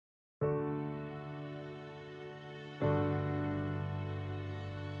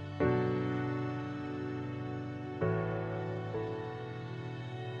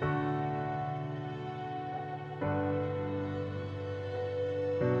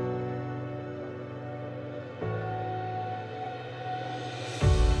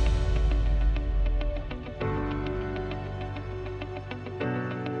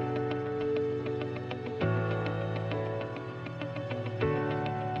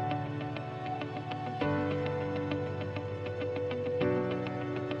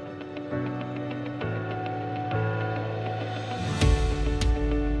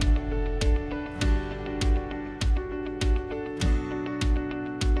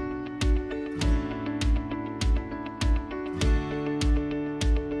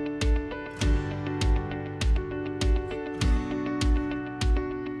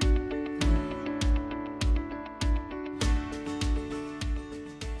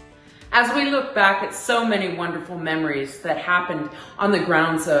As we look back at so many wonderful memories that happened on the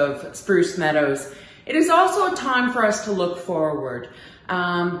grounds of Spruce Meadows, it is also a time for us to look forward.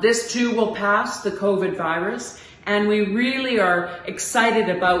 This too will pass, the COVID virus, and we really are excited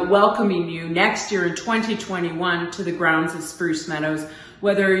about welcoming you next year in 2021 to the grounds of Spruce Meadows,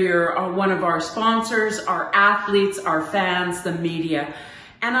 whether you're one of our sponsors, our athletes, our fans, the media.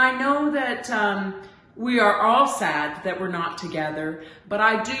 And I know that we are all sad that we're not together, but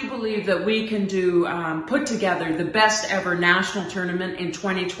I do believe that we can put together the best ever national tournament in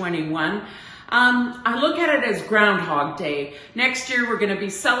 2021. I look at it as Groundhog Day. Next year, we're going to be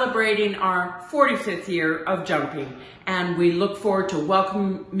celebrating our 45th year of jumping, and we look forward to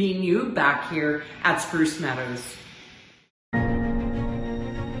welcoming you back here at Spruce Meadows.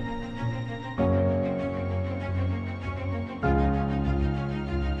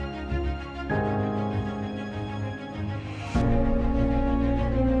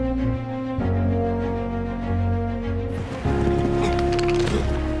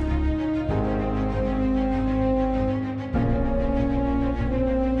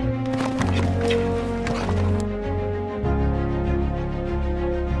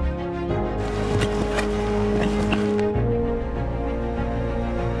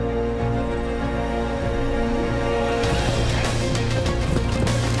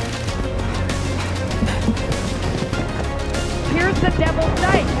 The Devil's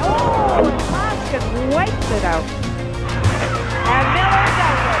Knight. Oh, Hoskin wipes it out. And Miller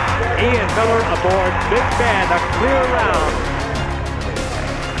does it. Ian Miller aboard Big Ben, a clear round.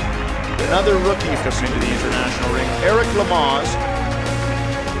 Another rookie coming into the international ring, Eric Lamaze.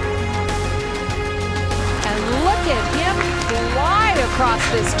 And look at him fly across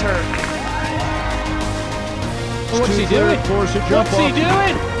this turf. What's he doing? What's he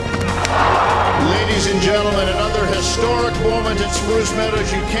doing? Ladies and gentlemen, another historic moment at Spruce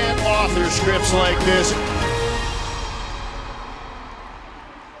Meadows. You can't author scripts like this.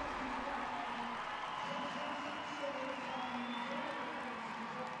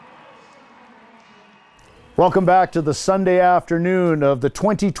 Welcome back to the Sunday afternoon of the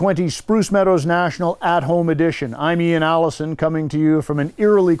 2020 Spruce Meadows National at-home edition. I'm Ian Allison, coming to you from an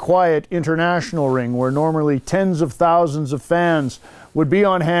eerily quiet international ring where normally tens of thousands of fans would be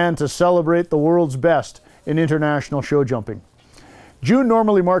on hand to celebrate the world's best in international show jumping. June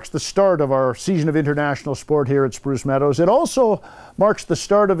normally marks the start of our season of international sport here at Spruce Meadows. It also marks the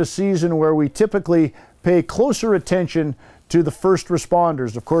start of a season where we typically pay closer attention to the first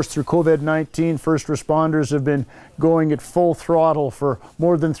responders. Of course, through COVID-19, first responders have been going at full throttle for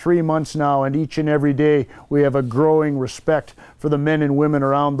more than 3 months now, and each and every day we have a growing respect for the men and women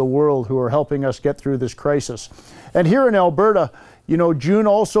around the world who are helping us get through this crisis. And here in Alberta, you know, June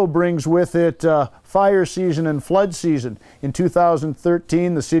also brings with it fire season and flood season. In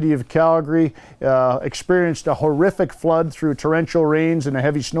 2013, the city of Calgary experienced a horrific flood through torrential rains and a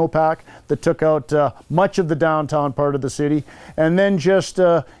heavy snowpack that took out much of the downtown part of the city. And then just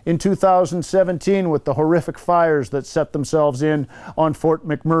in 2017 with the horrific fires that set themselves in on Fort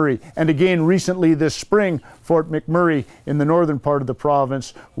McMurray. And again, recently this spring, Fort McMurray in the northern part of the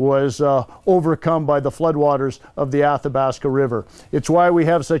province was overcome by the floodwaters of the Athabasca River. It's why we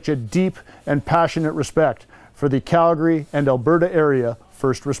have such a deep and passionate respect for the Calgary and Alberta area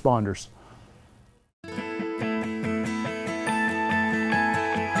first responders.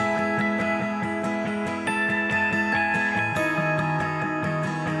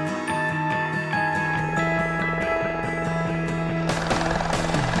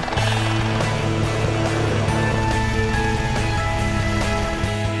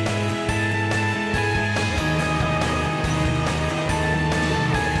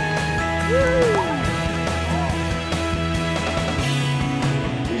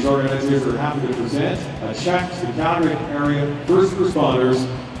 These organizers are happy to present a check to the Calgary area first responders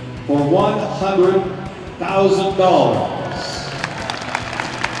for $100,000.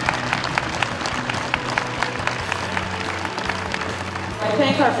 I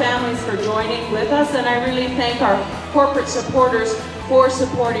thank our families for joining with us, and I really thank our corporate supporters for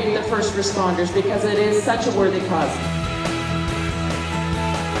supporting the first responders because it is such a worthy cause.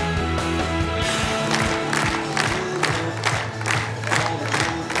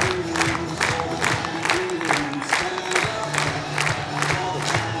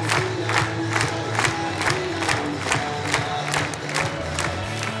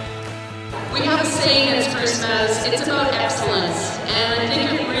 We have a saying at Spruce Meadows, it's about excellence, and I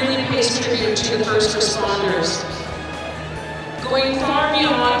think it really pays tribute to the first responders. Going far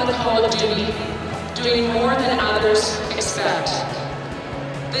beyond the call of duty, doing more than others expect.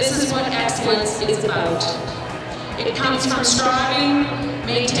 This is what excellence is about. It comes from striving,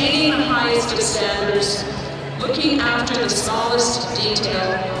 maintaining a to standards, looking after the smallest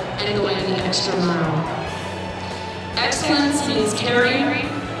detail, and going the extra mile. Excellence means caring.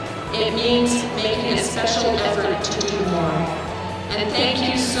 It means making a special effort to do more. And thank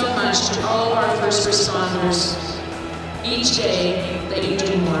you so much to all of our first responders each day that you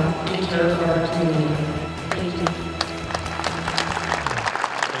do more and care for our community. Thank you.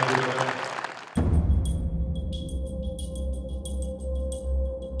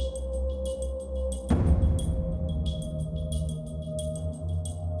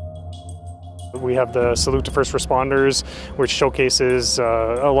 We have the Salute to First Responders, which showcases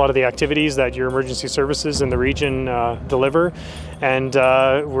a lot of the activities that your emergency services in the region deliver. And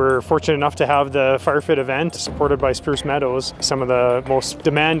we're fortunate enough to have the Firefit event supported by Spruce Meadows. Some of the most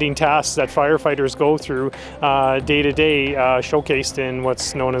demanding tasks that firefighters go through day to day showcased in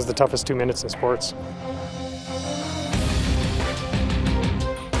what's known as the toughest 2 minutes in sports.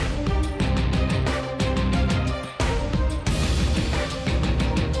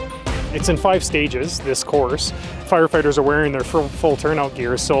 It's in 5 stages, this course. Firefighters are wearing their full turnout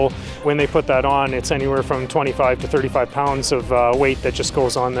gear, so when they put that on, it's anywhere from 25 to 35 pounds of weight that just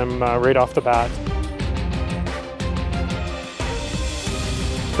goes on them right off the bat.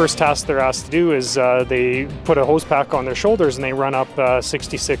 First task they're asked to do is they put a hose pack on their shoulders and they run up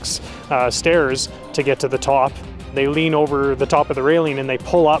 66 stairs to get to the top. They lean over the top of the railing and they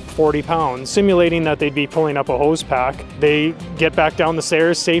pull up 40 pounds, simulating that they'd be pulling up a hose pack. They get back down the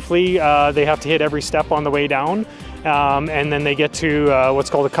stairs safely. They have to hit every step on the way down. And then they get to what's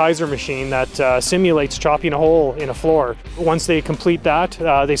called a Kaiser machine that simulates chopping a hole in a floor. Once they complete that,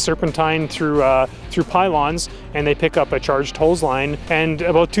 they serpentine through pylons and they pick up a charged hose line, and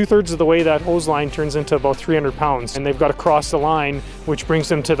about 2/3 of the way that hose line turns into about 300 pounds, and they've got to cross the line, which brings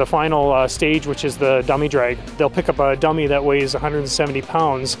them to the final stage, which is the dummy drag. They'll pick up a dummy that weighs 170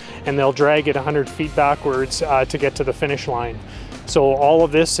 pounds and they'll drag it 100 feet backwards to get to the finish line. So all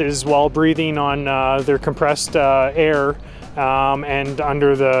of this is while breathing on their compressed air and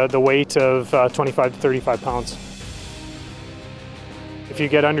under the weight of 25 to 35 pounds. If you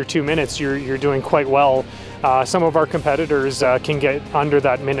get under 2 minutes, you're doing quite well. Some of our competitors can get under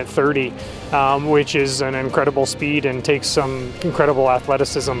that minute 30, which is an incredible speed and takes some incredible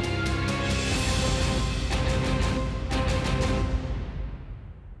athleticism.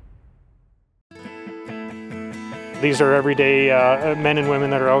 These are everyday men and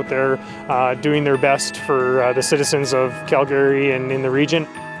women that are out there doing their best for the citizens of Calgary and in the region.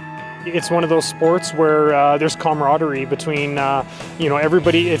 It's one of those sports where there's camaraderie between,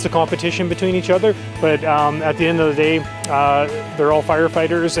 everybody. It's a competition between each other, but at the end of the day, they're all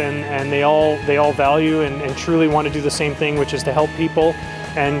firefighters, and they all value and truly want to do the same thing, which is to help people.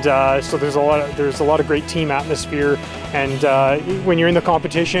 And so there's a lot of great team atmosphere. And when you're in the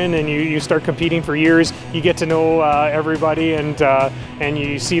competition and you start competing for years, you get to know everybody, and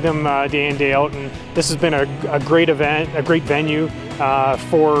you see them day in, day out. And this has been a great event, a great venue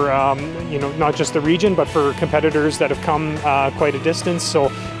for not just the region, but for competitors that have come quite a distance.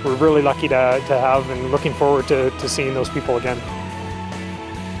 So we're really lucky to have, and looking forward to seeing those people again.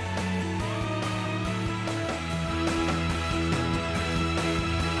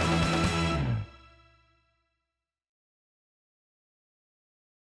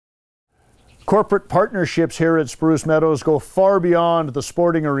 Corporate partnerships here at Spruce Meadows go far beyond the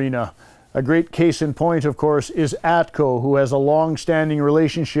sporting arena. A great case in point, of course, is ATCO, who has a long-standing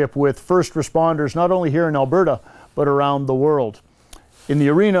relationship with first responders, not only here in Alberta, but around the world. In the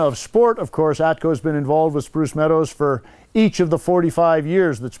arena of sport, of course, ATCO has been involved with Spruce Meadows for each of the 45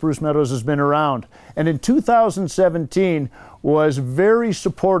 years that Spruce Meadows has been around. And in 2017 was very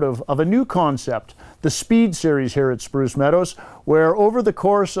supportive of a new concept, the Speed Series here at Spruce Meadows, where over the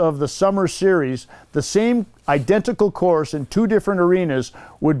course of the summer series, the same identical course in 2 different arenas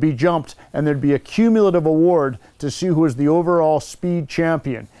would be jumped, and there'd be a cumulative award to see who was the overall speed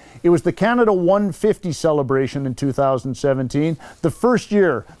champion. It was the Canada 150 celebration in 2017, the first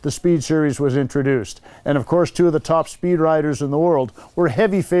year the Speed Series was introduced. And of course, 2 of the top speed riders in the world were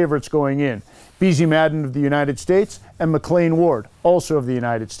heavy favorites going in. Beezy Madden of the United States and McLean Ward, also of the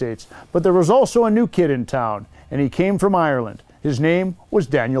United States. But there was also a new kid in town, and he came from Ireland. His name was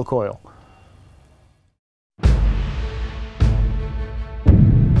Daniel Coyle.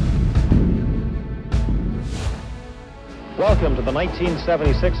 Welcome to the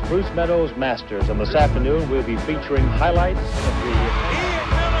 1976 Spruce Meadows Masters, and this afternoon we'll be featuring highlights of the Ian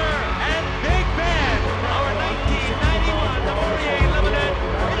Miller and Big Ben, our 1991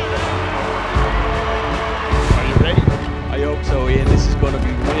 Are you ready? I hope so, Ian. This is going to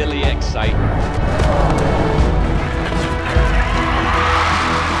be really exciting.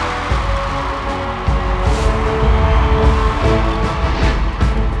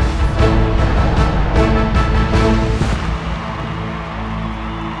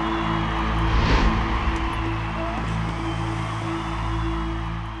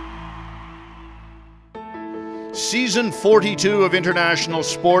 Season 42 of international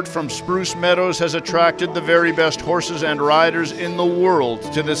sport from Spruce Meadows has attracted the very best horses and riders in the world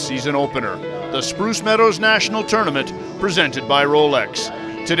to the season opener, the Spruce Meadows National Tournament, presented by Rolex.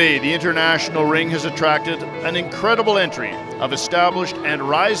 Today, the international ring has attracted an incredible entry of established and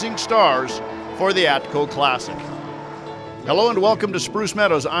rising stars for the ATCO Classic. Hello and welcome to Spruce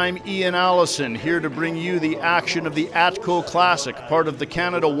Meadows. I'm Ian Allison, here to bring you the action of the ATCO Classic, part of the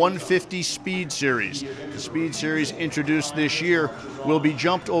Canada 150 Speed Series. The Speed Series, introduced this year, will be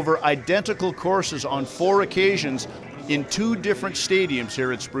jumped over identical courses on 4 occasions in 2 different stadiums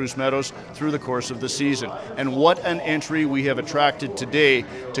here at Spruce Meadows through the course of the season. And what an entry we have attracted today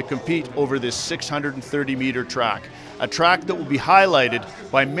to compete over this 630-meter track. A track that will be highlighted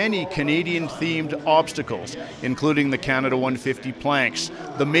by many Canadian-themed obstacles, including the Canada 150 planks,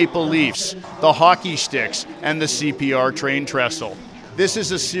 the Maple Leafs, the hockey sticks, and the CPR train trestle. This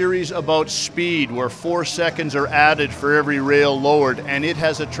is a series about speed where 4 seconds are added for every rail lowered, and it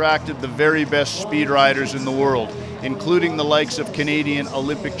has attracted the very best speed riders in the world, including the likes of Canadian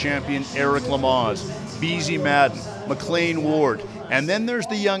Olympic champion Eric Lamaze, Beezy Madden, McLean Ward, and then there's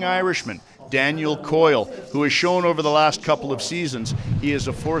the young Irishman, Daniel Coyle, who has shown over the last couple of seasons he is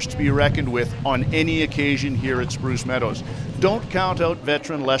a force to be reckoned with on any occasion here at Spruce Meadows. Don't count out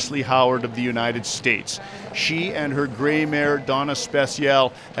veteran Leslie Howard of the United States. She and her grey mare Donna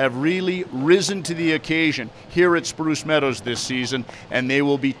Speciale have really risen to the occasion here at Spruce Meadows this season, and they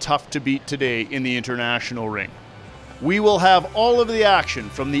will be tough to beat today in the international ring. We will have all of the action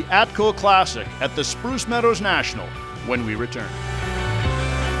from the ATCO Classic at the Spruce Meadows National when we return.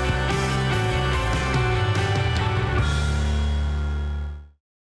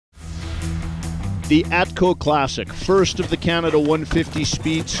 The ATCO Classic, first of the Canada 150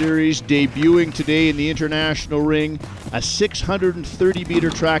 Speed Series, debuting today in the international ring, a 630-meter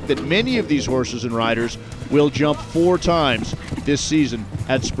track that many of these horses and riders will jump 4 times this season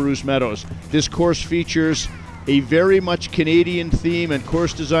at Spruce Meadows. This course features a very much Canadian theme, and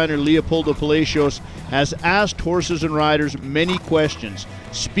course designer Leopoldo Palacios has asked horses and riders many questions.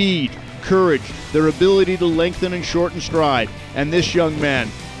 Speed, courage, their ability to lengthen and shorten stride, and this young man,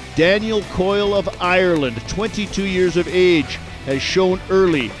 Daniel Coyle of Ireland, 22 years of age, has shown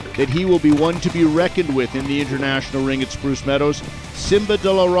early that he will be one to be reckoned with in the international ring at Spruce Meadows. Simba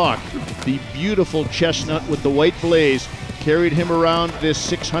de la Roque, the beautiful chestnut with the white blaze, carried him around this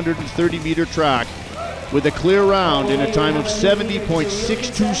 630-meter track with a clear round in a time of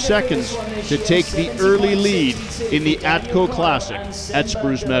 70.62 seconds to take the early lead in the ATCO Classic at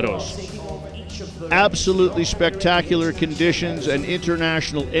Spruce Meadows. Absolutely spectacular conditions, an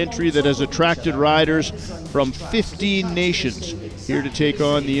international entry that has attracted riders from 15 nations here to take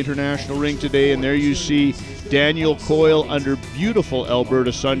on the international ring today. And there you see Daniel Coyle under beautiful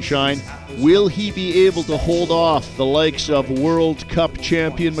Alberta sunshine. Will he be able to hold off the likes of World Cup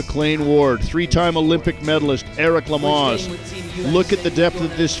champion McLean Ward, 3-time Olympic medalist Eric Lamaze? Look at the depth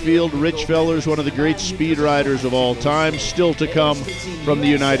of this field. Rich Feller's one of the great speed riders of all time, still to come from the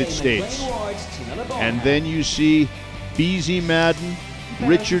United States. And then you see Beezy Madden,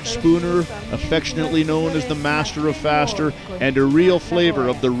 Richard Spooner, affectionately known as the Master of Faster, and a real flavor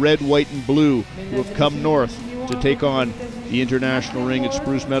of the red, white, and blue, who have come north to take on the international ring at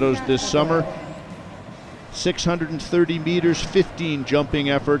Spruce Meadows this summer. 630 meters, 15 jumping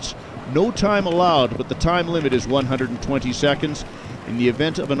efforts. No time allowed, but the time limit is 120 seconds. In the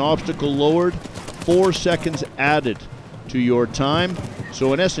event of an obstacle lowered, 4 seconds added to your time.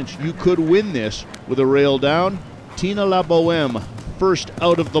 So in essence, you could win this with a rail down. Tina La Boheme, first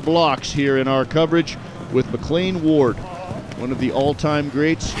out of the blocks here in our coverage with McLean Ward, one of the all-time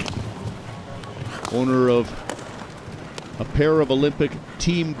greats, owner of a pair of Olympic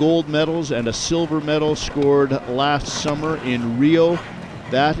team gold medals and a silver medal scored last summer in Rio.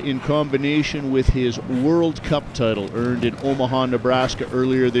 That, in combination with his World Cup title earned in Omaha, Nebraska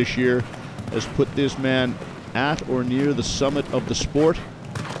earlier this year, has put this man at or near the summit of the sport.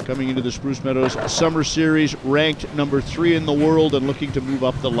 Coming into the Spruce Meadows Summer Series, ranked number 3 in the world and looking to move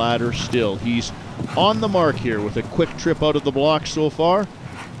up the ladder still. He's on the mark here with a quick trip out of the block so far.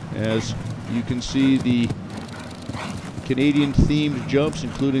 As you can see, the Canadian-themed jumps,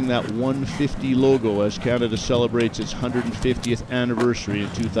 including that 150 logo as Canada celebrates its 150th anniversary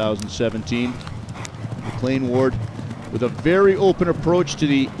in 2017. McLean Ward with a very open approach to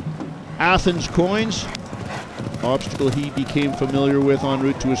the Athens coins, obstacle he became familiar with en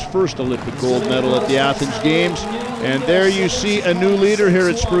route to his first Olympic gold medal at the Athens Games. And there you see a new leader here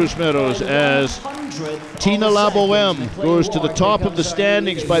at Spruce Meadows as Tina La Boheme goes to the top of the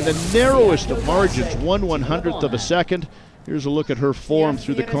standings by the narrowest of margins, 1/100th of a second. Here's a look at her form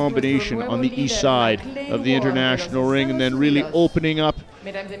through the combination on the east side of the international ring, and then really opening up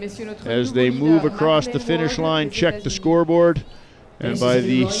as they move across the finish line. Check the scoreboard, and by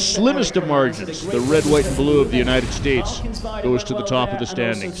the slimmest of margins, the red, white, and blue of the United States goes to the top of the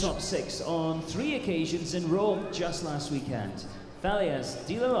standings. Top 6 on 3 occasions in Rome just last weekend. Valias,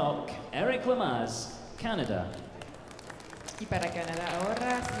 Dilalocque, Eric Lamaze, Canada.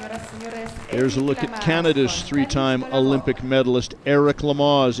 There's a look at Canada's 3-time Olympic medalist Eric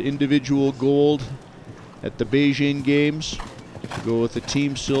Lamaze, individual gold at the Beijing Games, to go with the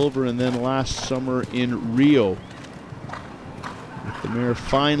team silver, and then last summer in Rio with the mare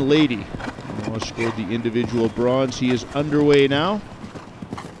Fine Lady. Lamaze scored the individual bronze. He is underway now.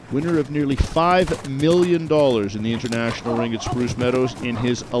 Winner of nearly $5 million in the international ring at Spruce Meadows in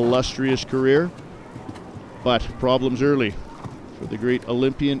his illustrious career. But problems early for the great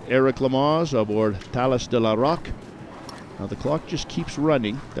Olympian Eric Lamaze aboard Talus de la Roque. Now the clock just keeps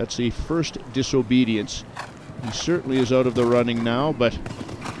running. That's a first disobedience. He certainly is out of the running now, but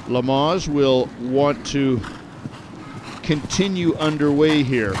Lamaze will want to continue underway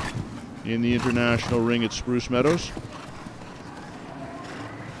here in the international ring at Spruce Meadows.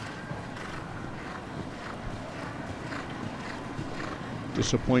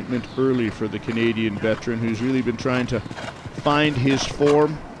 Disappointment early for the Canadian veteran, who's really been trying to find his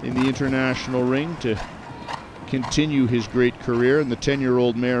form in the international ring to continue his great career. And the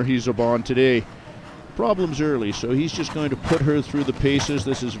 10-year-old mare he's upon today, problems early, so he's just going to put her through the paces.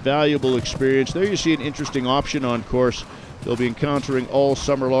 This is valuable experience. There you see an interesting option on course they'll be encountering all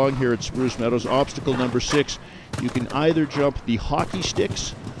summer long here at Spruce Meadows. Obstacle number 6. You can either jump the hockey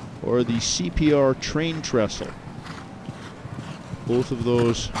sticks or the CPR train trestle. Both of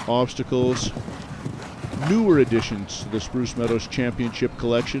those obstacles, newer additions to the Spruce Meadows Championship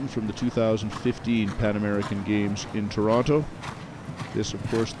collection from the 2015 Pan American Games in Toronto. This, of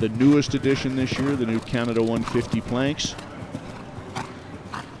course, the newest addition this year, the new Canada 150 planks.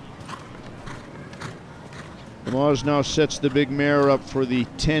 Lamaze now sets the big mare up for the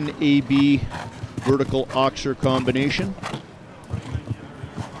 10AB vertical oxer combination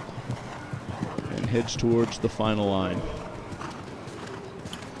and heads towards the final line.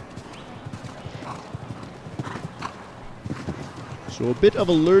 So a bit of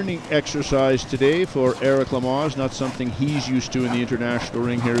a learning exercise today for Eric Lamaze, not something he's used to in the international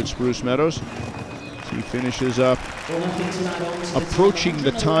ring here at Spruce Meadows. So he finishes up approaching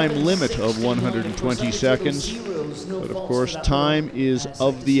the time limit of 120 seconds. But of course, time is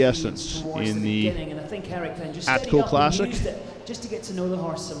of the essence in the ATCO Classic.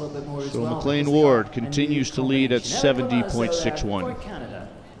 So McLean Ward continues to lead at 70.61.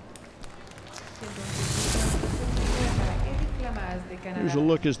 Here's a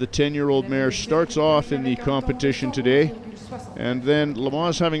look as the 10-year-old mare starts off in the competition today, and then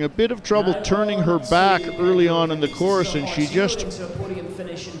Lamaze having a bit of trouble turning her back early on in the course, and she just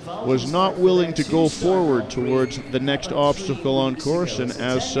was not willing to go forward towards the next obstacle on course, and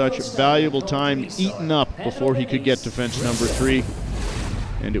as such, valuable time eaten up before he could get to fence number 3,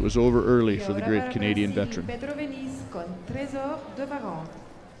 and it was over early for the great Canadian veteran.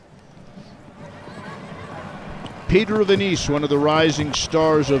 Pedro Venice, one of the rising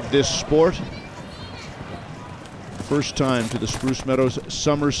stars of this sport. First time to the Spruce Meadows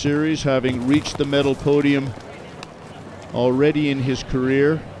Summer Series, having reached the medal podium already in his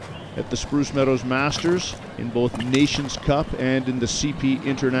career at the Spruce Meadows Masters, in both Nations Cup and in the CP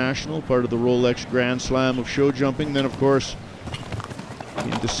International, part of the Rolex Grand Slam of show jumping. Then, of course,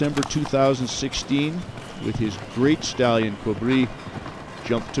 in December 2016, with his great stallion, Cobri,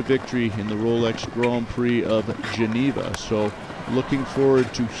 jumped to victory in the Rolex Grand Prix of Geneva. So looking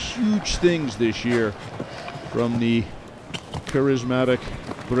forward to huge things this year from the charismatic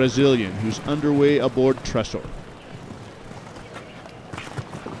Brazilian, who's underway aboard Tresor.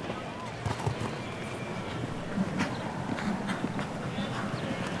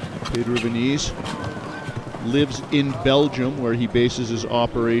 Pedro Venice lives in Belgium, where he bases his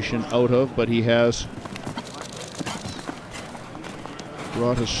operation out of, but he has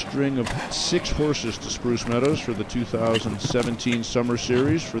brought a string of 6 horses to Spruce Meadows for the 2017 Summer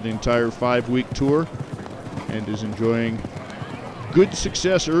Series for the entire 5-week tour, and is enjoying good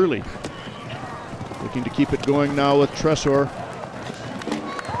success early. Looking to keep it going now with Tresor.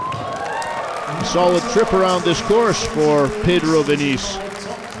 A solid trip around this course for Pedro Venice.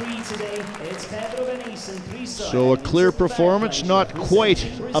 So a clear performance, not quite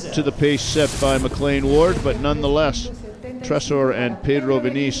up to the pace set by McLean Ward, but nonetheless, Tresor and Pedro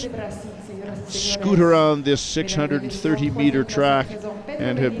Venice scoot around this 630-meter track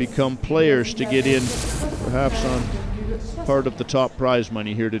and have become players to get in, perhaps on part of the top prize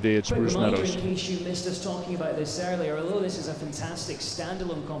money here today at Spruce Meadows. In case you missed us talking about this earlier, although this is a fantastic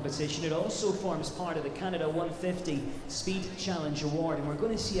standalone competition, it also forms part of the Canada 150 Speed Challenge Award, and we're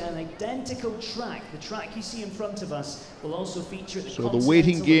going to see an identical track. The track you see in front of us will also feature the So the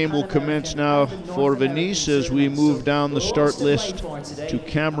waiting game will commence now for Venice as we move down the start list to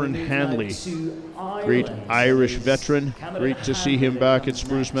Cameron Hanley. Great Irish veteran. Great to see him back at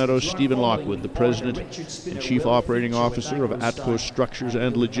Spruce Meadows. Stephen Lockwood, the President and Chief Operating Officer of ATCO Structures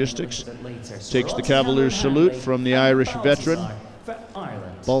and Logistics, takes the Cavaliers salute from the Irish veteran.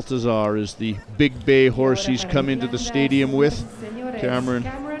 Balthazar is the big bay horse he's come into the stadium with. Cameron,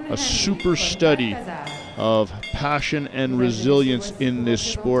 a super study of passion and resilience in this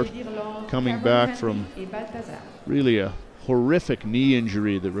sport, coming back from really a horrific knee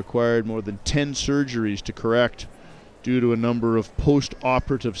injury that required more than 10 surgeries to correct due to a number of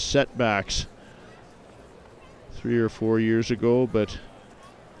post-operative setbacks 3 or 4 years ago. But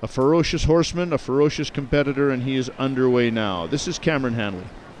a ferocious horseman, a ferocious competitor, and he is underway now. This is Cameron Hanley.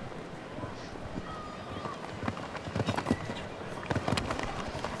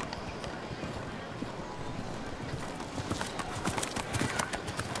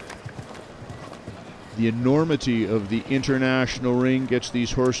 The enormity of the international ring gets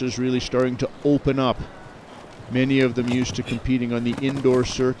these horses really starting to open up. Many of them used to competing on the indoor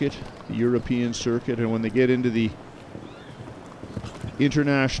circuit, the European circuit, and when they get into the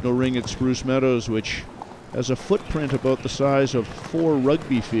international ring at Spruce Meadows, which has a footprint about the size of 4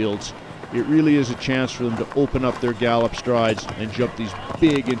 rugby fields, it really is a chance for them to open up their gallop strides and jump these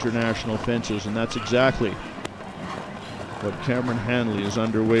big international fences, and that's exactly what Cameron Hanley is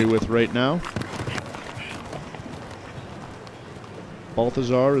underway with right now.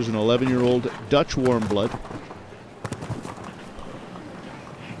 Balthazar is an 11-year-old Dutch warm blood.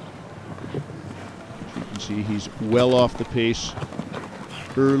 You can see he's well off the pace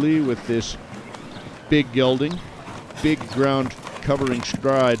early with this big gelding, big ground covering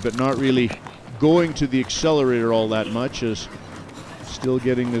stride, but not really going to the accelerator all that much, as still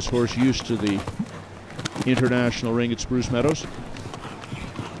getting this horse used to the international ring at Spruce Meadows.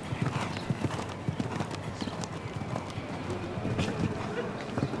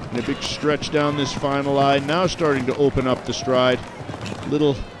 And a big stretch down this final line, now starting to open up the stride.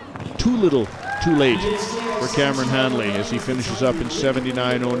 Too late for Cameron Hanley as he finishes up in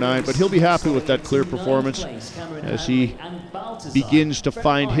 79.09, but he'll be happy with that clear performance as he begins to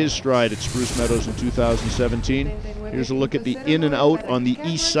find his stride at Spruce Meadows in 2017. Here's a look at the in and out on the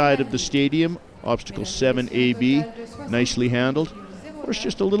east side of the stadium. Obstacle 7AB, nicely handled. Horse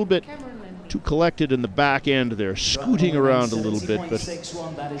just a little bit too collected in the back end there, scooting around a little bit,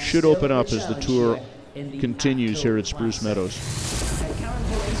 but should open up as the tour continues here at Spruce Meadows. Karen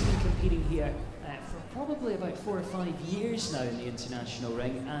Hanley's been competing here for probably about 4 or 5 years now in the international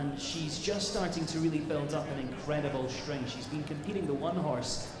ring, and she's just starting to really build up an incredible string. She's been competing the one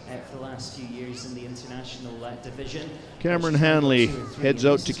horse for the last few years in the international division. Cameron Hanley heads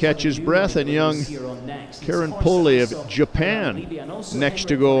out to catch his breath, and young Karen Pole of Japan next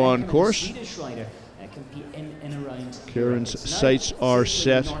to go on course. Karen's sights are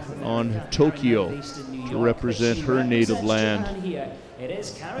set on Tokyo to represent her native land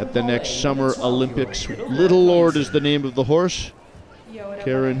at the next Summer Olympics. Little Lord is the name of the horse.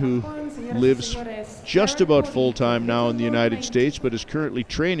 Karen, who lives just about full-time now in the United States, but is currently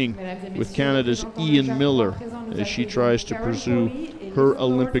training with Canada's Ian Miller as she tries to pursue her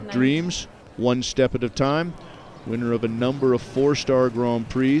Olympic dreams one step at a time. Winner of a number of 4-star Grand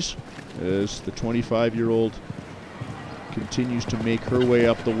Prix as the 25-year-old continues to make her way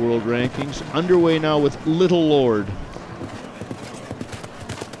up the world rankings. Underway now with Little Lord.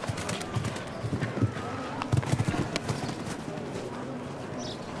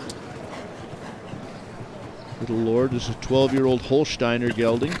 Little Lord is a 12-year-old Holsteiner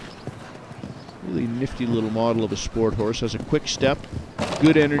gelding. Really nifty little model of a sport horse. Has a quick step,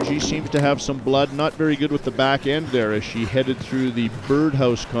 good energy, seems to have some blood. Not very good with the back end there as she headed through the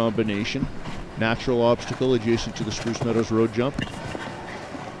birdhouse combination. Natural obstacle adjacent to the Spruce Meadows road jump.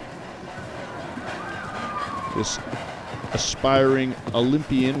 This aspiring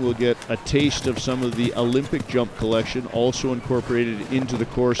Olympian will get a taste of some of the Olympic jump collection, also incorporated into the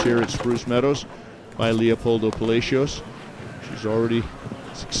course here at Spruce Meadows by Leopoldo Palacios. She's already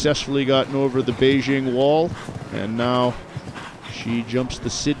successfully gotten over the Beijing wall, and now she jumps the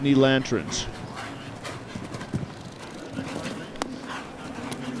Sydney Lanterns.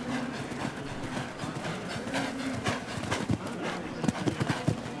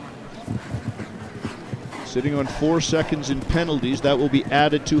 sitting on 4 seconds in penalties. That will be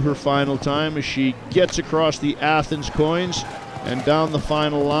added to her final time as she gets across the Athens coins and down the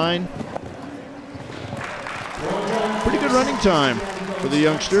final line. Pretty good running time for the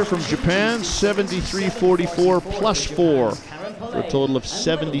youngster from Japan, 73.44 plus 4 for a total of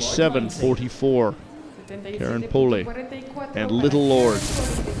 77.44. Karen Pole and Little Lord.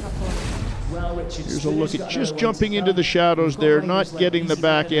 Here's a look at just jumping into the shadows there, not getting the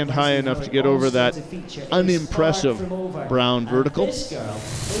back end high enough to get over that unimpressive brown vertical. This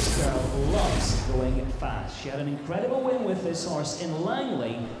girl loves going fast. She had an incredible win with this horse in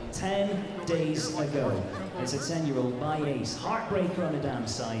Langley 10 days ago. It's a 10-year-old by Ace. Heartbreaker on the dam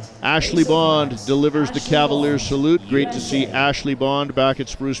side. Ashley Bond delivers the Cavalier salute. Great to see Ashley Bond back at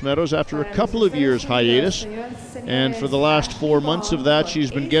Spruce Meadows after a couple of years hiatus. And for the last 4 months of that,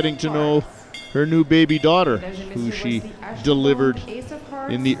 she's been getting to know her new baby daughter, who she delivered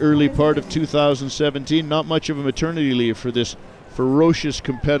in the early part of 2017. Not much of a maternity leave for this ferocious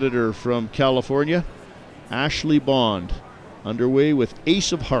competitor from California. Ashley Bond underway with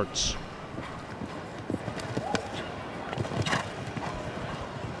Ace of Hearts.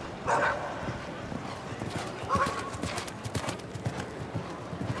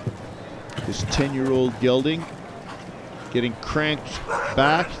 This 10-year-old gelding getting cranked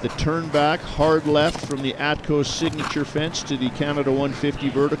back, the turn back, hard left from the ATCO signature fence to the Canada 150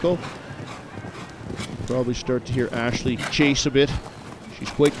 vertical. Probably start to hear Ashley chase a bit. She's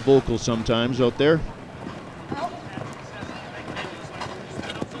quite vocal sometimes out there.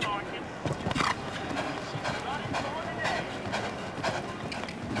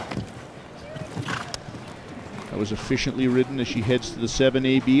 That was efficiently ridden as she heads to the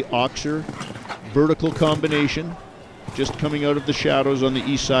 7AB Oxer vertical combination, just coming out of the shadows on the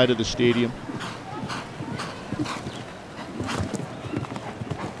east side of the stadium.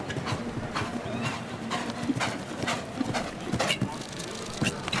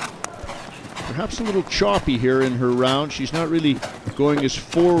 Perhaps a little choppy here in her round. She's not really going as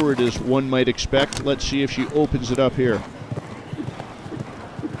forward as one might expect. Let's see if she opens it up here.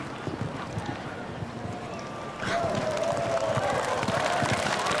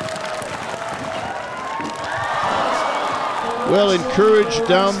 Well encouraged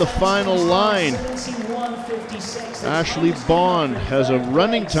down the final line. Ashley Bond has a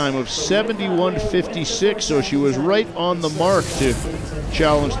running time of 71.56, so she was right on the mark to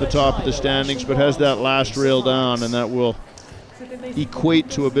challenge the top of the standings, but has that last rail down, and that will equate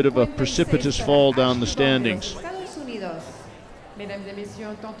to a bit of a precipitous fall down the standings.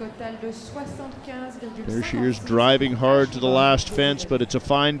 There she is, driving hard to the last fence, but it's a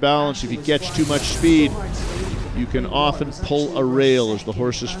fine balance. If you catch too much speed, you can often pull a rail as the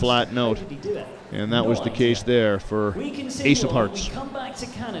horses flatten out. And that was the case there for Ace of Hearts. We come back to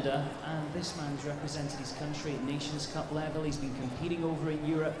Canada, and this man's represented his country at Nations Cup level. He's been competing over in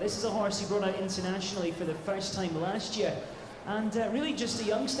Europe. This is a horse he brought out internationally for the first time last year. And really just a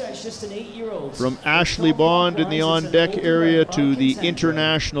youngster, it's just an 8-year-old. From Ashley Bond in the on-deck area to the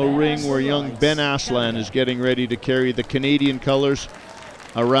international ring where young Ben Aslan is getting ready to carry the Canadian colors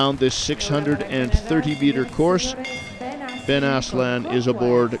around this 630-meter course. Ben Aslan is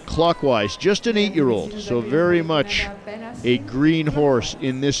aboard clockwise, just an 8-year-old, so very much a green horse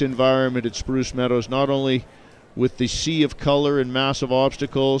in this environment at Spruce Meadows, not only with the sea of color and massive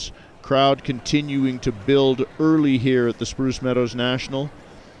obstacles, crowd continuing to build early here at the Spruce Meadows National.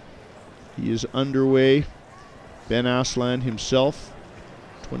 He is underway. Ben Aslan himself,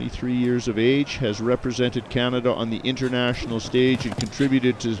 23 years of age, has represented Canada on the international stage and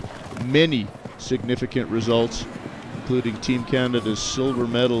contributed to many significant results, including Team Canada's silver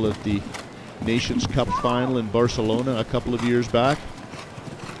medal at the Nations Cup final in Barcelona a couple of years back.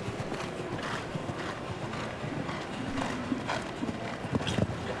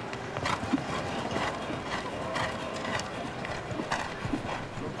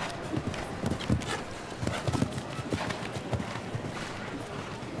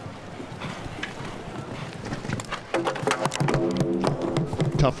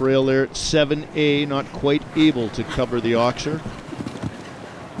 Tough rail there at 7A, not quite able to cover the Oxer.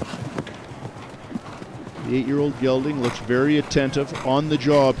 The 8-year-old gelding looks very attentive, on the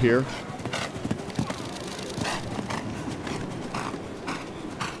job here.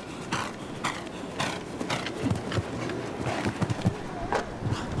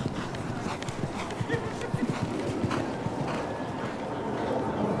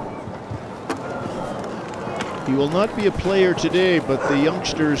 He will not be a player today, but the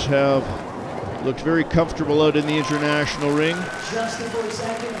youngsters have looked very comfortable out in the international ring.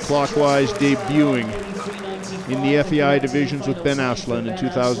 Clockwise debuting in the FEI divisions with Ben Aslan in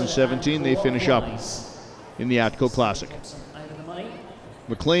 2017. They finish up. in the ATCO Classic.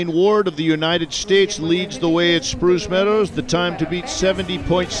 McLean Ward of the United States leads the way at Spruce Meadows, the time to beat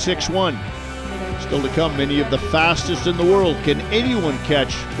 70.61. Still to come, many of the fastest in the world. Can anyone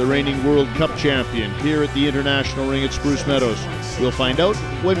catch the reigning World Cup champion here at the International Ring at Spruce Meadows? We'll find out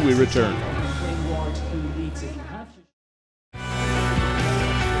when we return.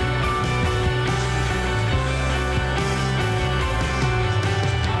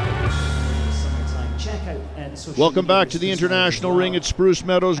 Welcome back to the International Ring at Spruce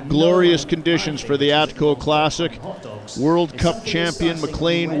Meadows. Glorious conditions for the ATCO Classic. World Cup champion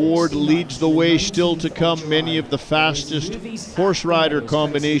McLean Ward leads the way. Still to come, many of the fastest horse rider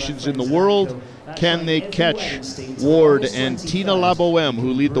combinations in the world. Can they catch Ward and Tina Laboem,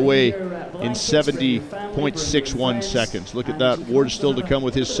 who lead the way in 70.61 seconds? Look at that. Ward still to come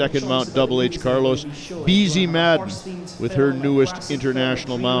with his second mount, Double H Carlos. BZ Madden with her newest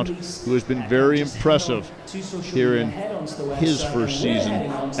international mount, who has been very impressive here in his first season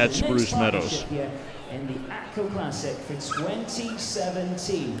at Spruce Meadows. In the ATCO Classic for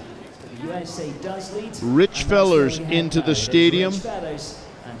 2017. The USA does lead. Rich Fellers into the stadium.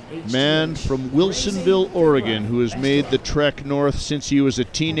 Man from Wilsonville, Oregon, who has made the trek north since he was a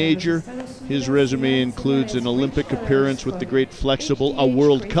teenager. His resume includes an Olympic appearance with the Great Flexible, a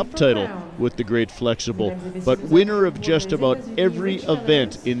World Cup title with the Great Flexible, but winner of just about every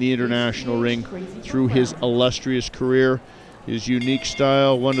event in the international ring through his illustrious career. His unique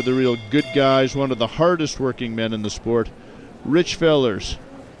style, one of the real good guys, one of the hardest working men in the sport. Rich Fellers,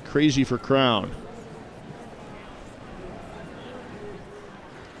 crazy for crown.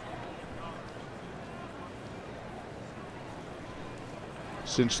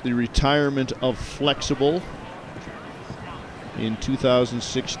 Since the retirement of Flexible in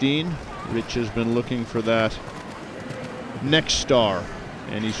 2016, Rich has been looking for that next star,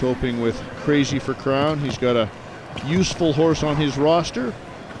 and he's hoping with Crazy for Crown he's got a useful horse on his roster,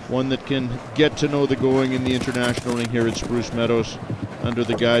 one that can get to know the going in the international ring here at Spruce Meadows under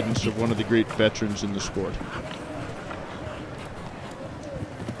the guidance of one of the great veterans in the sport.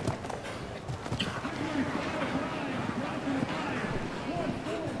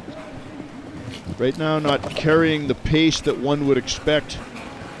 Right now, not carrying the pace that one would expect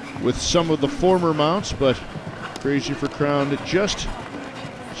with some of the former mounts, but Crazy for Crown just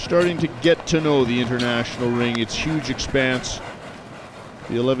starting to get to know the international ring, its huge expanse.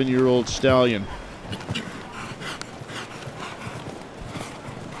 The 11-year-old stallion.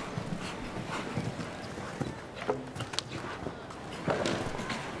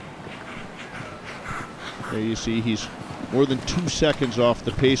 There you see he's more than 2 seconds off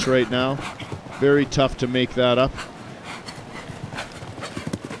the pace right now. Very tough to make that up.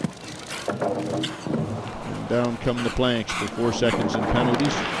 And down come the planks for 4 seconds in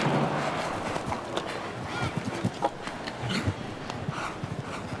penalties.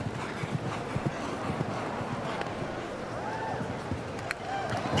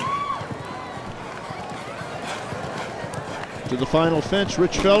 To the final fence,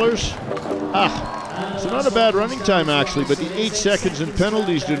 Rich Fellers. So not a bad running time actually, but the 8 seconds in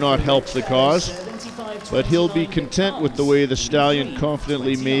penalties do not help the cause. But he'll be content with the way the stallion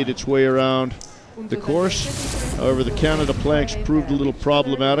confidently made its way around the course. However, the Canada planks proved a little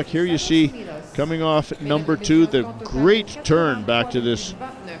problematic. Here you see, coming off number 2, the great turn back to this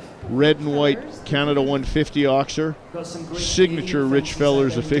red and white Canada 150 oxer. Signature Rich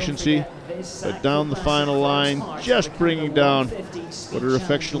Fellers efficiency. But down the final line, just bringing down what are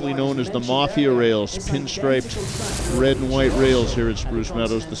affectionately known as the Mafia rails, pinstriped red and white rails here at Spruce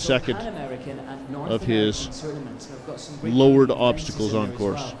Meadows, the second of his lowered obstacles on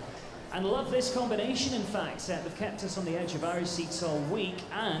course. And love this combination, in fact. They've kept us on the edge of our seats all week,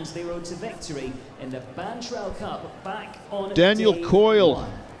 and they rode to victory in the Bantrell Cup back on Daniel day Coyle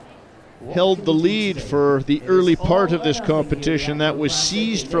 1. held the lead for the early part of this competition. That was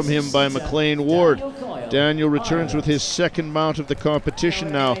seized from him by McLean Ward. Daniel returns with his second mount of the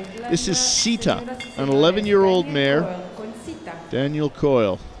competition now. This is Sita, an 11-year-old mare. Daniel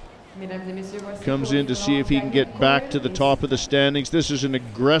Coyle comes in to see if he can get back to the top of the standings. This is an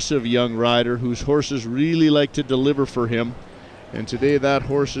aggressive young rider whose horses really like to deliver for him. And today that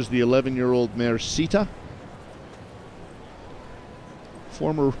horse is the 11-year-old mare Sita.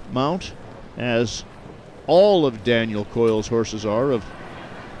 Former mount, as all of Daniel Coyle's horses are, of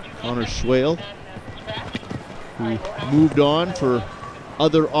Connor Swale, who moved on for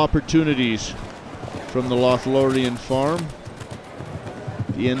other opportunities from the Lothlorien farm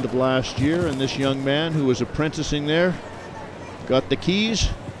at the end of last year. And this young man who was apprenticing there got the keys,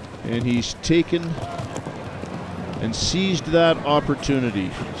 and he's taken and seized that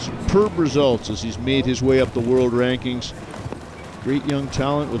opportunity. Superb results as he's made his way up the world rankings. Great young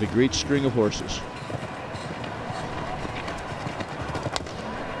talent with a great string of horses.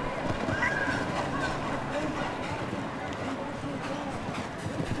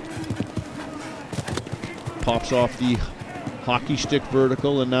 Pops off the hockey stick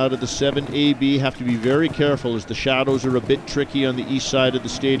vertical and now to the 7AB. Have to be very careful as the shadows are a bit tricky on the east side of the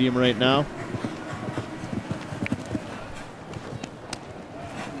stadium right now.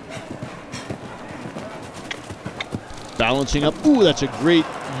 Balancing up. Ooh, that's a great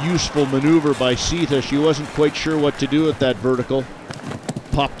useful maneuver by Sita. She wasn't quite sure what to do with that vertical.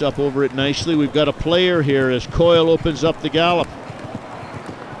 Popped up over it nicely. We've got a player here as Coyle opens up the gallop.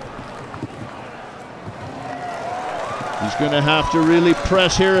 He's going to have to really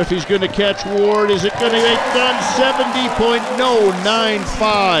press here if he's going to catch Ward. Is it going to get done?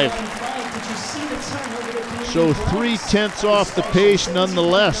 70.095. So 3/10 off the pace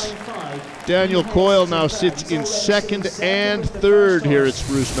nonetheless. Daniel Coyle now sits in second and third here at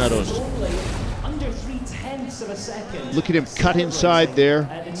Spruce Meadows. Look at him cut inside there.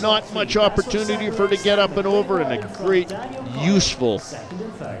 Not much opportunity for her to get up and over, and a great, useful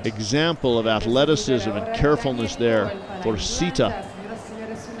example of athleticism and carefulness there for Sita.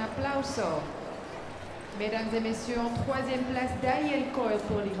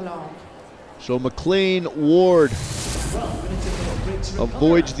 So McLean Ward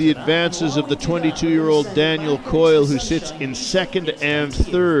avoids the advances of the 22-year-old Daniel Coyle, who sits in second and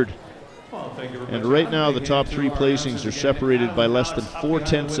third. And right now the top three placings are separated by less than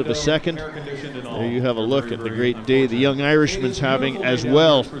 4/10 of a second. There you have a look at the great day the young Irishman's having, as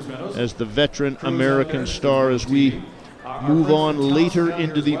well as the veteran American star, as we move on later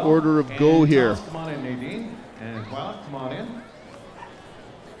into the order of go here. Come on in, Nadine. And come on in.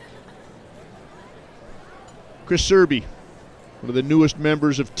 Chris Serby, one of the newest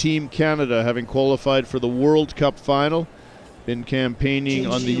members of Team Canada, having qualified for the World Cup final. Been campaigning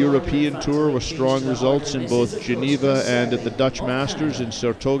on the European Tour with strong results in both Geneva and at the Dutch Masters in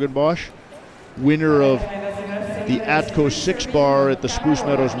 's-Hertogenbosch. Winner of the ATCO 6-bar at the Spruce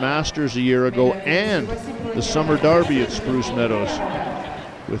Meadows Masters a year ago and the Summer Derby at Spruce Meadows.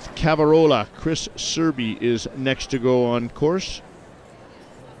 With Cavarola, Chris Serby is next to go on course.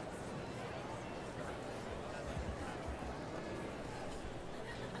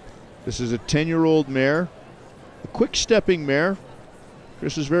 This is a 10-year-old mare. A quick-stepping mare.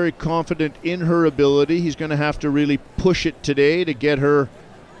 Chris is very confident in her ability. He's going to have to really push it today to get her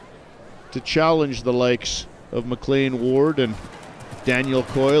to challenge the likes of McLean Ward and Daniel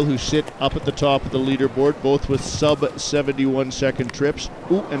Coyle, who sit up at the top of the leaderboard, both with sub-71 second trips.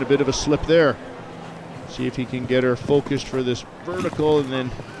 Ooh, and a bit of a slip there. See if he can get her focused for this vertical and then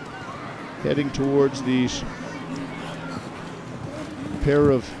heading towards these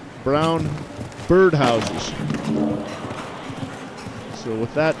pair of brown birdhouses. So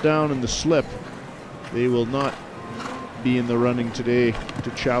with that down and the slip, they will not be in the running today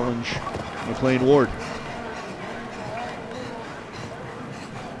to challenge McLean Ward.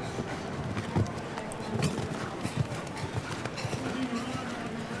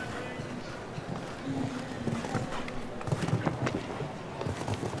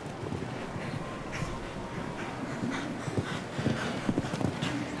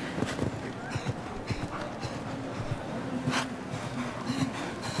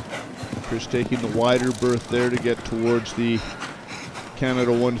 Chris taking the wider berth there to get towards the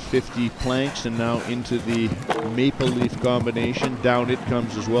Canada 150 planks and now into the maple leaf combination. Down it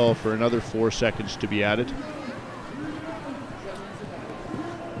comes as well for another 4 seconds to be added.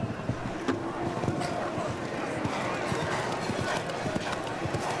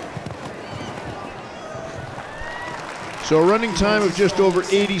 So a running time of just over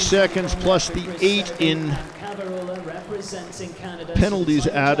 80 seconds plus the 8 in penalties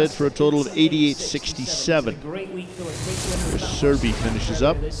added for a total of 88.67. Serby finishes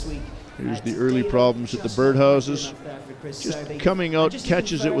up. Here's the early problems at the birdhouses. Just coming out,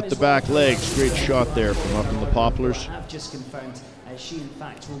 catches it with the back legs. Great shot there from up in the poplars. She in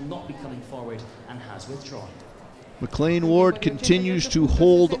fact will not be coming forward and has withdrawn. McLean Ward continues to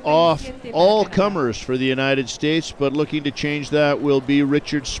hold off all comers for the United States, but looking to change that will be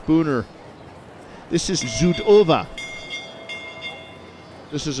Richard Spooner. This is Zudova.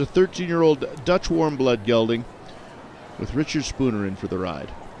 This is a 13-year-old Dutch warm blood gelding with Richard Spooner in for the ride.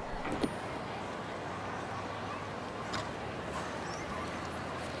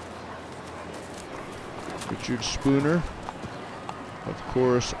 Richard Spooner, of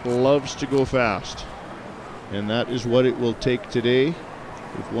course, loves to go fast. And that is what it will take today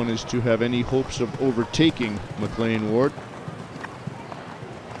if one is to have any hopes of overtaking McLean Ward.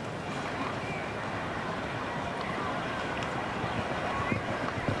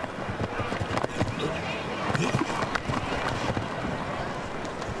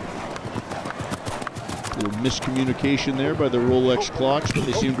 Miscommunication there by the Rolex clocks, but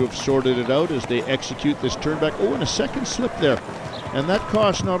they seem to have sorted it out as they execute this turn back. Oh, and a second slip there. And that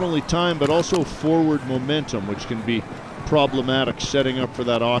costs not only time, but also forward momentum, which can be problematic setting up for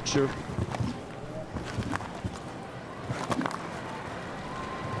that oxer.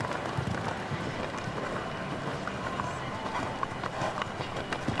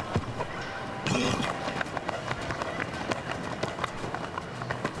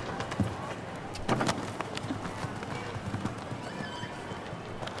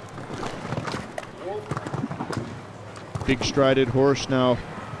 Big strided horse now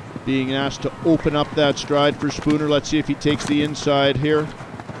being asked to open up that stride for Spooner. Let's see if he takes the inside here.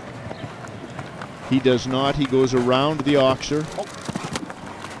 He does not. He goes around the oxer.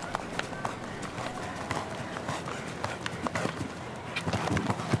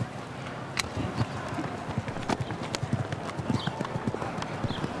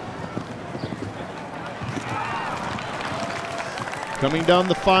 Coming down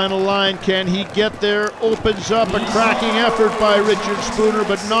the final line, can he get there? Opens up, a cracking effort by Richard Spooner,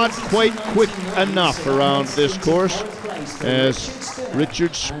 but not quite quick enough around this course as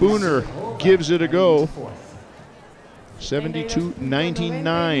Richard Spooner gives it a go.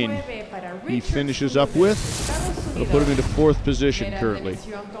 72.99 he finishes up with. It'll put him into 4th position currently.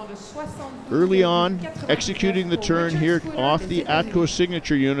 Early on, executing the turn here off the ATCO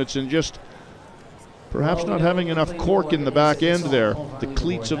signature units and just perhaps not having enough cork in the back end there. The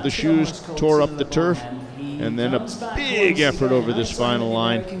cleats of the shoes tore up the turf, and then a big effort over this final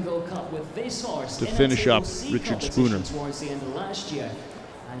line to finish up Richard Spooner.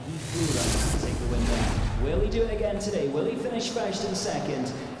 Will he do it again today? Will he finish first and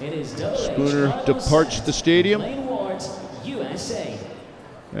second? It is Spooner departs the stadium. USA.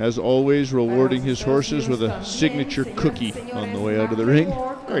 As always, rewarding his horses with a signature cookie on the way out of the ring.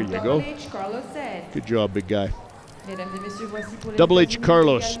 There you go. Good job, big guy. Double H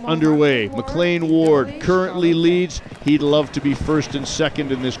Carlos underway. McLean Ward currently leads. He'd love to be first and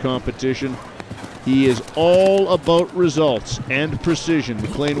second in this competition. He is all about results and precision.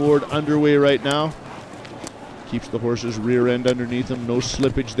 McLean Ward underway right now. Keeps the horse's rear end underneath him. No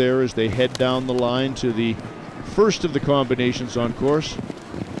slippage there as they head down the line to the first of the combinations on course.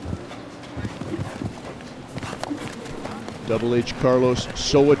 Double H Carlos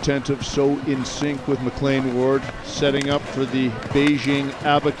so attentive, so in sync with McLean Ward, setting up for the Beijing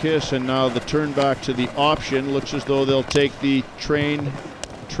Abacus, and now the turn back to the option. Looks as though they'll take the train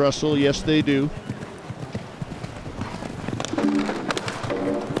trestle. Yes, they do.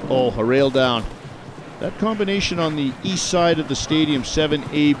 Oh, a rail down. That combination on the east side of the stadium,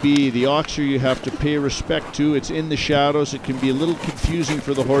 7AB, the oxer you have to pay respect to. It's in the shadows. It can be a little confusing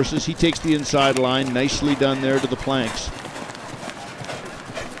for the horses. He takes the inside line. Nicely done there to the planks.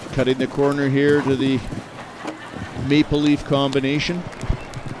 Cutting the corner here to the Maple Leaf combination.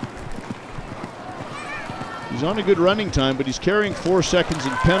 He's on a good running time, but he's carrying 4 seconds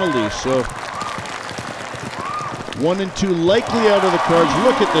in penalties, so 1 and 2 likely out of the cards.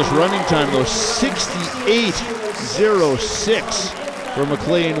 Look at this running time though, 68.06 for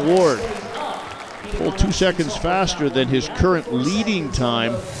McLean Ward. Full 2 seconds faster than his current leading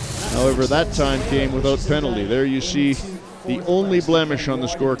time. However, that time came without penalty. There you see the only blemish on the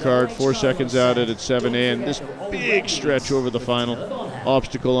scorecard, 4 seconds added at 7A, and this big stretch over the final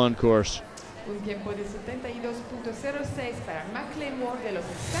obstacle on course.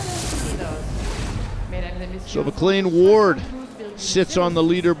 So McLean Ward sits on the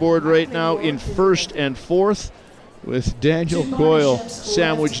leaderboard right now in 1st and 4th, with Daniel Coyle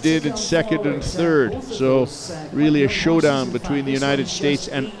sandwiched in 2nd and 3rd. So really a showdown between the United States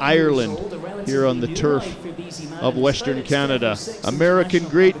and Ireland here on the turf of Western Canada. American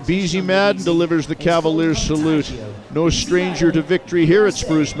great Beezy Madden delivers the Cavaliers salute. No stranger to victory here at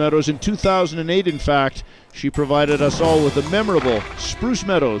Spruce Meadows. In 2008, in fact, she provided us all with a memorable Spruce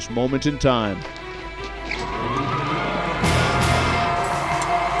Meadows moment in time.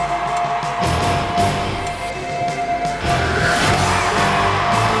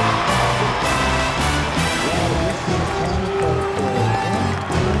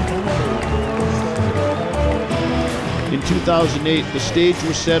 In 2008, the stage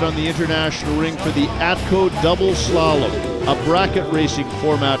was set on the international ring for the ATCO Double Slalom, a bracket racing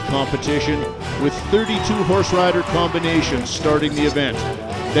format competition with 32 horse rider combinations starting the event.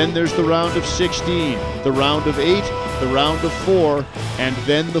 Then there's the round of 16, the round of 8, the round of 4, and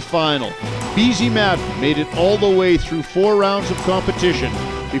then the final. Beezy Madden made it all the way through 4 rounds of competition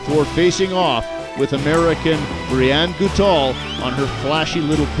before facing off with American Brianne Goutal on her flashy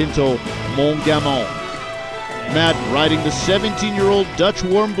little Pinto Mon Gamin. Madden, riding the 17-year-old Dutch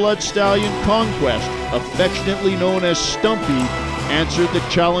warm-blood stallion Conquest, affectionately known as Stumpy, answered the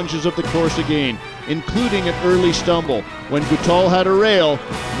challenges of the course again, including an early stumble. When Goutal had a rail,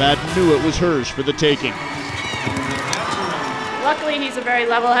 Madden knew it was hers for the taking. Luckily, he's a very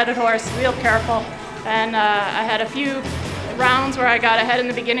level-headed horse, real careful, and I had a few rounds where I got ahead in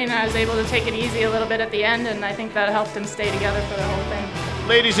the beginning and I was able to take it easy a little bit at the end, and I think that helped him stay together for the whole thing.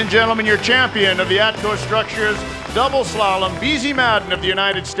 Ladies and gentlemen, your champion of the ATCO Structures double slalom, Beezy Madden of the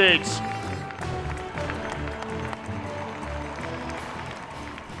United States.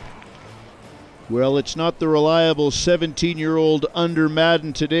 Well, it's not the reliable 17-year-old under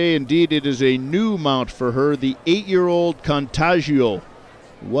Madden today. Indeed, it is a new mount for her, the 8-year-old Contagio.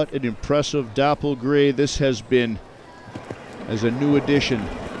 What an impressive dapple gray this has been as a new addition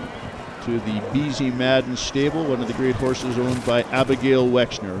to the Beezy Madden stable, one of the great horses owned by Abigail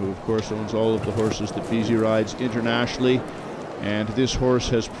Wexner, who of course owns all of the horses that Beezy rides internationally. And this horse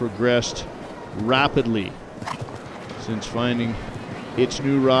has progressed rapidly since finding its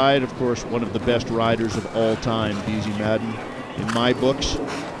new ride. Of course, one of the best riders of all time, Beezy Madden, in my books.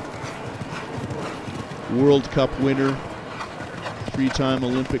 World Cup winner, 3-time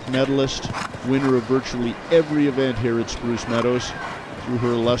Olympic medalist, winner of virtually every event here at Spruce Meadows through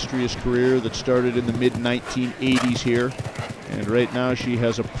her illustrious career that started in the mid-1980s here. And right now she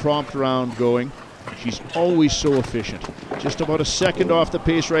has a prompt round going. She's always so efficient. Just about a second off the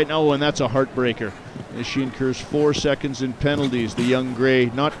pace right now, and that's a heartbreaker, as she incurs 4 seconds in penalties. The young gray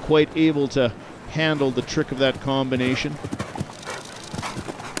not quite able to handle the trick of that combination.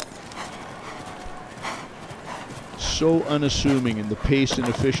 So unassuming in the pace and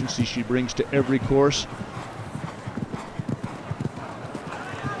efficiency she brings to every course.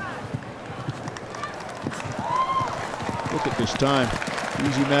 Look at this time.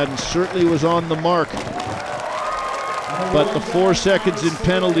 Beezy Madden certainly was on the mark, but the 4 seconds in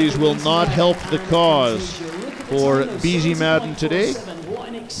penalties will not help the cause for Beezy Madden today.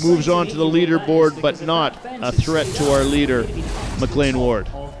 Moves on to the leaderboard, but not a threat to our leader, McLean Ward.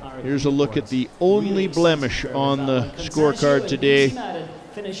 Here's a look at the only blemish on the scorecard today.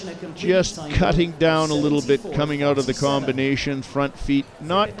 Just cutting down a little bit coming out of the combination. Front feet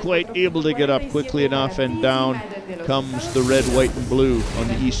not quite able to get up quickly enough, and down comes the red, white, and blue on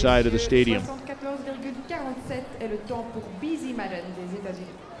the east side of the stadium.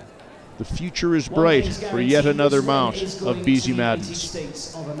 The future is bright for yet another mount of Beezy Maddens.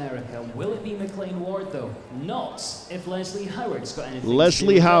 Will it be McLean Ward though? Not if Leslie Howard's got anything.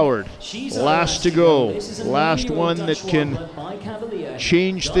 Leslie Howard, last to go. Last one that can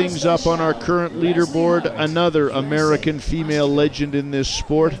change things up on our current leaderboard. Another American female legend in this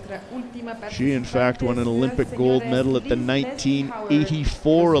sport. She in fact won an Olympic gold medal at the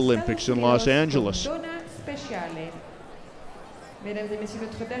 1984 Olympics in Los Angeles.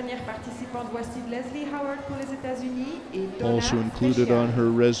 Also included on her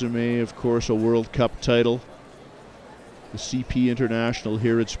resume, of course, a World Cup title, the CP International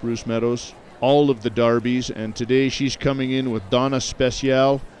here at Spruce Meadows, all of the derbies, and today she's coming in with Donna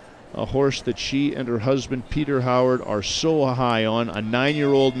Special, a horse that she and her husband Peter Howard are so high on, a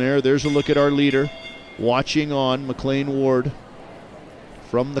 9-year-old mare. There's a look at our leader, watching on McLean Ward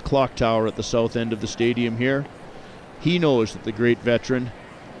from the clock tower at the south end of the stadium here. He knows that the great veteran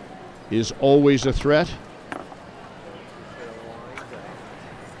is always a threat.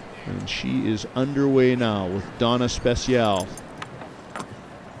 And she is underway now with Donna Special.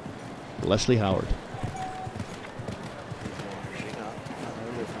 Leslie Howard.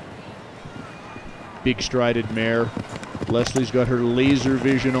 Big strided mare. Leslie's got her laser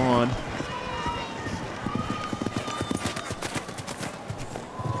vision on.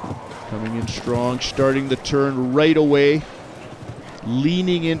 Coming in strong, starting the turn right away,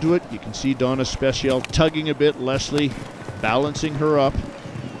 leaning into it. You can see Donna Special tugging a bit, Leslie balancing her up.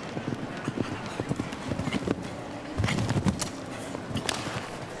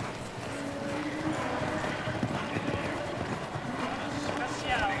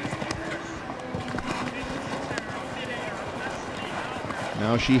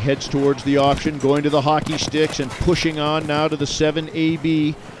 Now she heads towards the option, going to the hockey sticks and pushing on now to the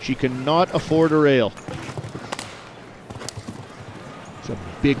 7AB. She cannot afford a rail. It's a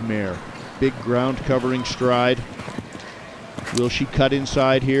big mare, big ground covering stride. Will she cut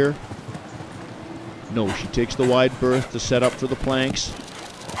inside here? No, she takes the wide berth to set up for the planks.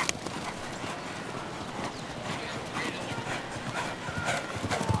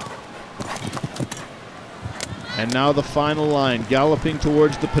 And now the final line, galloping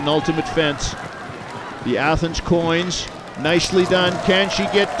towards the penultimate fence. The Athens coins, nicely done. Can she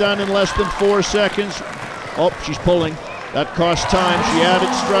get done in less than 4 seconds? Oh, she's pulling. That cost time. She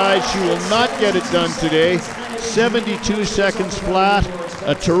added stride. She will not get it done today. 72 seconds flat.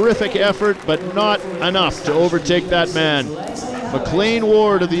 A terrific effort, but not enough to overtake that man. McLean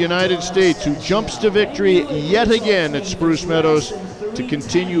Ward of the United States, who jumps to victory yet again at Spruce Meadows to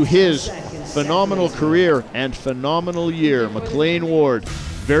continue his phenomenal career and phenomenal year. McLean Ward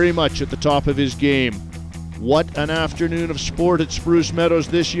very much at the top of his game. What an afternoon of sport at Spruce Meadows.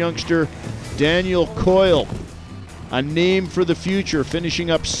 This youngster, Daniel Coyle, a name for the future, finishing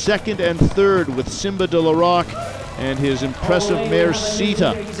up second and third with Simba de la Roque, and his impressive mare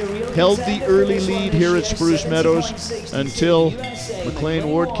Sita held the early lead here at Spruce Meadows until McLean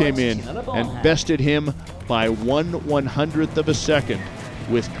Ward came in and bested him by 1/100th of a second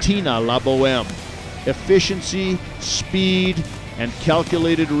with Tina La Boheme. Efficiency, speed, and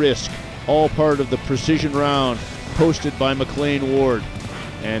calculated risk, all part of the precision round posted by McLean Ward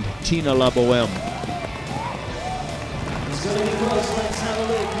and Tina La Boheme. It's going to be close. Let's have a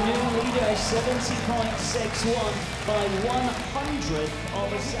look. New leader, 70.61 by 100th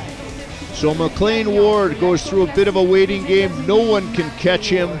of a second. So McLean Ward goes through a bit of a waiting game. No one can catch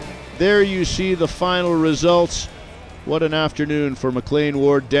him. There you see the final results. What an afternoon for McLean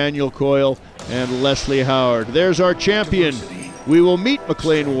Ward, Daniel Coyle, and Leslie Howard. There's our champion. We will meet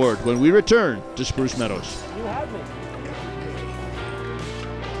McLean Ward when we return to Spruce Meadows. You have me.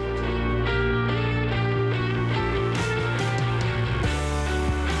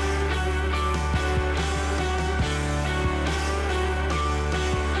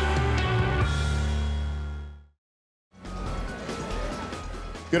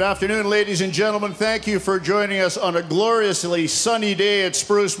 Good afternoon, ladies and gentlemen. Thank you for joining us on a gloriously sunny day at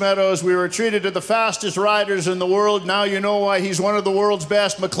Spruce Meadows. We were treated to the fastest riders in the world. Now you know why he's one of the world's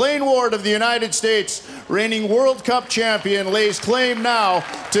best. McLean Ward of the United States, reigning World Cup champion, lays claim now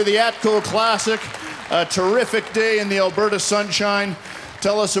to the ATCO Classic. A terrific day in the Alberta sunshine.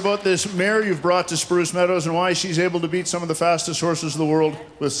 Tell us about this mare you've brought to Spruce Meadows and why she's able to beat some of the fastest horses in the world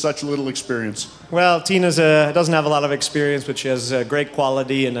with such little experience. Well, Tina's doesn't have a lot of experience, but she has great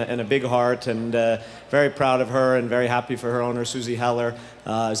quality and a big heart, and very proud of her and very happy for her owner, Susie Heller.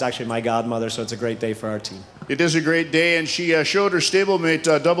 Is actually my godmother, so it's a great day for our team. It is a great day, and she showed her stablemate,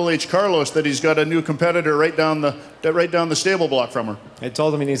 Double H Carlos, that he's got a new competitor right down the stable block from her. I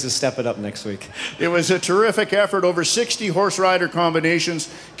told him he needs to step it up next week. It was a terrific effort. Over 60 horse-rider combinations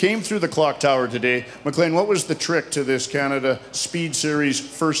came through the clock tower today. McLean, what was the trick to this Canada Speed Series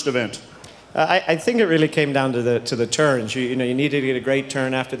first event? I think it really came down to the turns. You needed to get a great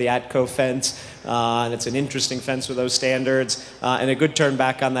turn after the ATCO fence, and it's an interesting fence with those standards, and a good turn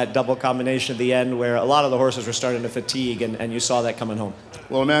back on that double combination at the end where a lot of the horses were starting to fatigue, and you saw that coming home.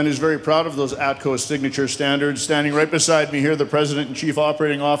 Well, a man who's very proud of those ATCO signature standards. Standing right beside me here, the President and Chief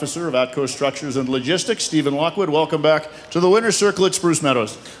Operating Officer of ATCO Structures and Logistics, Stephen Lockwood. Welcome back to the Winner's Circle at Spruce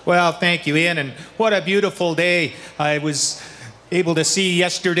Meadows. Well, thank you, Ian, and what a beautiful day. I was able to see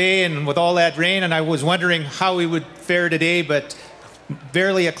yesterday, and with all that rain, and I was wondering how we would fare today, but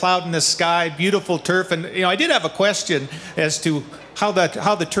barely a cloud in the sky, beautiful turf. And I did have a question as to how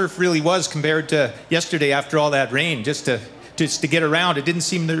the turf really was compared to yesterday after all that rain, just to get around. It didn't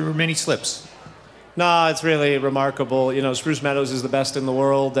seem there were many slips. No, it's really remarkable. Spruce Meadows is the best in the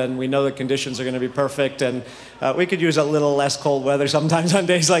world, and we know the conditions are going to be perfect, and we could use a little less cold weather sometimes on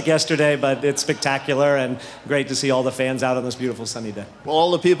days like yesterday, but it's spectacular and great to see all the fans out on this beautiful sunny day. Well,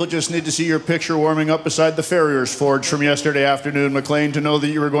 all the people just need to see your picture warming up beside the Farrier's Forge from yesterday afternoon, McLean, to know that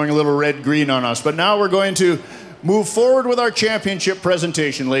you were going a little red-green on us. But now we're going to move forward with our championship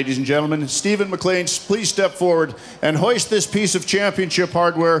presentation, ladies and gentlemen. Stephen McLean, please step forward and hoist this piece of championship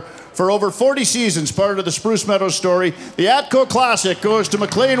hardware. For over 40 seasons, part of the Spruce Meadows story, the ATCO Classic goes to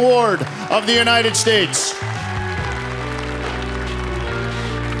McLean Ward of the United States.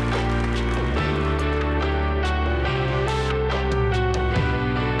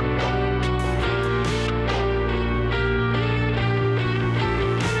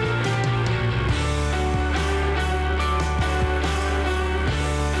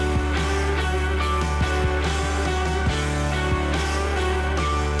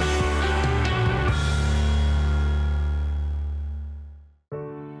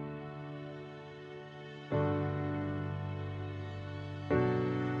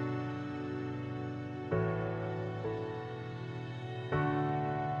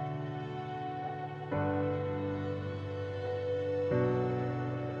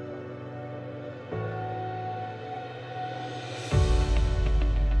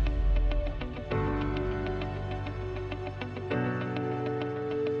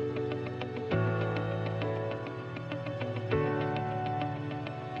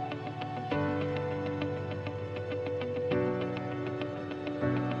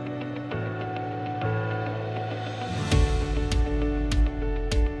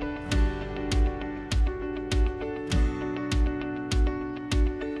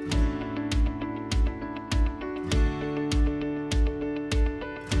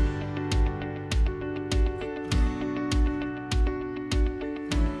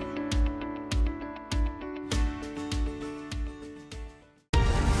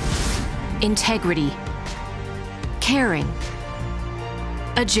 integrity, caring,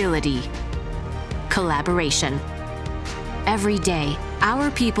 agility, collaboration. Every day, our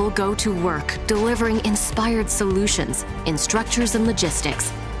people go to work delivering inspired solutions in structures and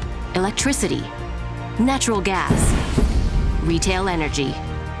logistics, electricity, natural gas, retail energy,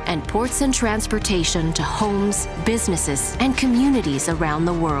 and ports and transportation to homes, businesses, and communities around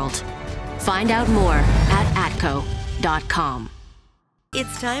the world. Find out more at atco.com.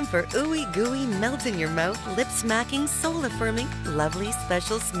 It's time for ooey gooey, melt in your mouth, lip smacking, soul affirming, lovely,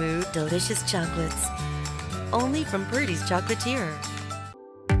 special, smooth, delicious chocolates. Only from Purdy's Chocolatier.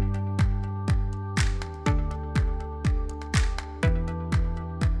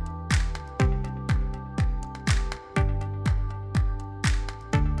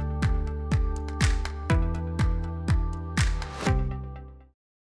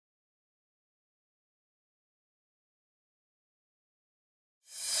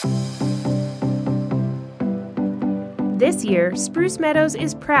 This year, Spruce Meadows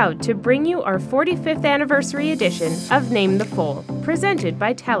is proud to bring you our 45th anniversary edition of Name the Foal, presented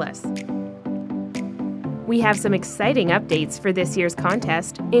by TELUS. We have some exciting updates for this year's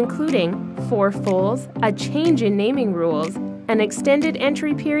contest, including 4 foals, a change in naming rules, an extended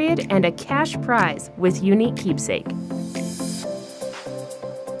entry period, and a cash prize with unique keepsake.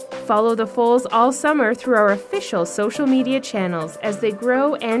 Follow the foals all summer through our official social media channels as they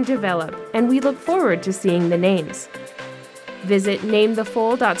grow and develop, and we look forward to seeing the names. Visit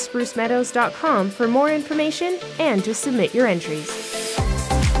namethefoal.sprucemeadows.com for more information and to submit your entries.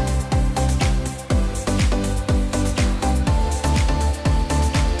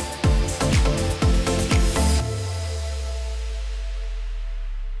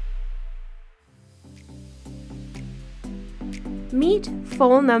 Meet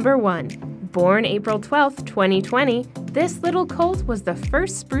foal number 1. Born April 12, 2020, this little colt was the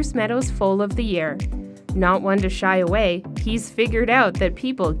first Spruce Meadows foal of the year. Not one to shy away, he's figured out that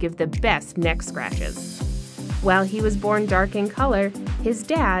people give the best neck scratches. While he was born dark in color, his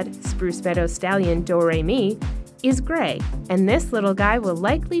dad, Spruce Meadows stallion Do-Re-Mi, is gray, and this little guy will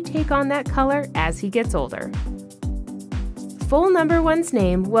likely take on that color as he gets older. Foal number 1's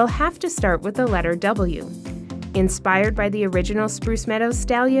name will have to start with the letter W. Inspired by the original Spruce Meadows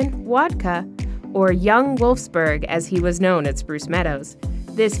stallion, Wodka, or Young Wolfsburg as he was known at Spruce Meadows,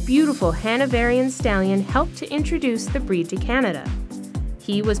 this beautiful Hanoverian stallion helped to introduce the breed to Canada.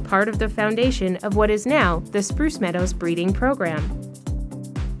 He was part of the foundation of what is now the Spruce Meadows breeding program.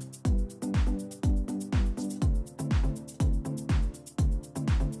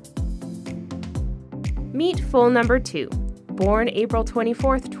 Meet foal number 2. Born April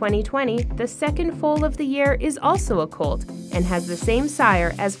 24, 2020, the second foal of the year is also a colt and has the same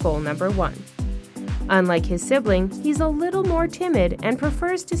sire as foal number 1. Unlike his sibling, he's a little more timid and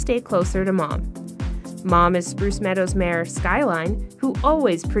prefers to stay closer to Mom. Mom is Spruce Meadows mare Skyline, who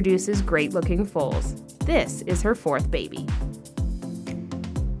always produces great-looking foals. This is her 4th baby.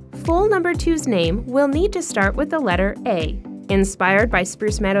 Foal number 2's name will need to start with the letter A, inspired by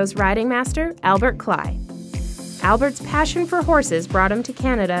Spruce Meadows riding master Albert Cly. Albert's passion for horses brought him to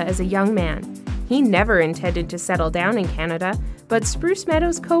Canada as a young man. He never intended to settle down in Canada, but Spruce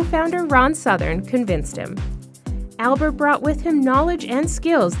Meadows co-founder Ron Southern convinced him. Albert brought with him knowledge and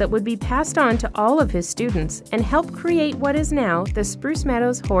skills that would be passed on to all of his students and helped create what is now the Spruce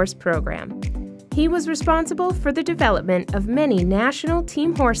Meadows Horse Program. He was responsible for the development of many national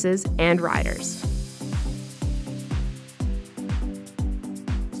team horses and riders.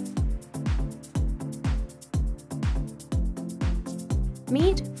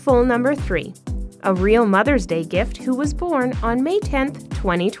 Meet foal number 3. A real Mother's Day gift who was born on May 10th,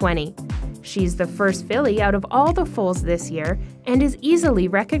 2020. She's the first filly out of all the foals this year and is easily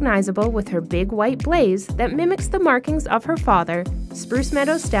recognizable with her big white blaze that mimics the markings of her father, Spruce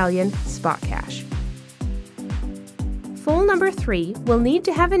Meadows stallion Spot Cash. Foal number 3 will need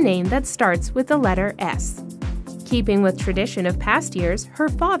to have a name that starts with the letter S. Keeping with tradition of past years, her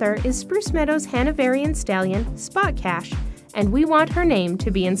father is Spruce Meadows Hanoverian stallion Spot Cash, and we want her name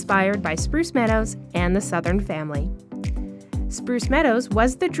to be inspired by Spruce Meadows and the Southern family. Spruce Meadows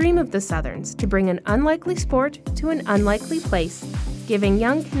was the dream of the Southerns to bring an unlikely sport to an unlikely place, giving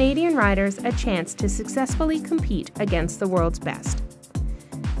young Canadian riders a chance to successfully compete against the world's best.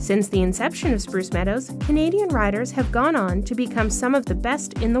 Since the inception of Spruce Meadows, Canadian riders have gone on to become some of the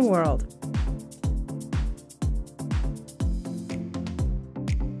best in the world.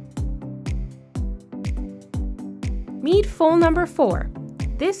 Meet foal number 4.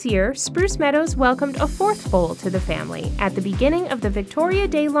 This year, Spruce Meadows welcomed a 4th foal to the family at the beginning of the Victoria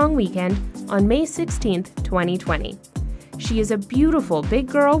Day long weekend on May 16, 2020. She is a beautiful big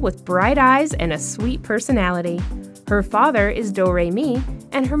girl with bright eyes and a sweet personality. Her father is Do Re Mi,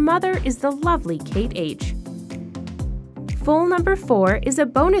 and her mother is the lovely Kate H. Foal number 4 is a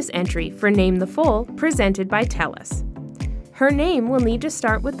bonus entry for Name the Foal, presented by TELUS. Her name will need to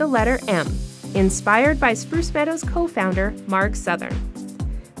start with the letter M, inspired by Spruce Meadows co-founder Mark Southern.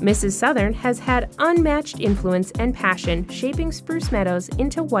 Mrs. Southern has had unmatched influence and passion shaping Spruce Meadows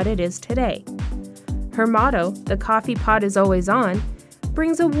into what it is today. Her motto, "The coffee pot is always on,"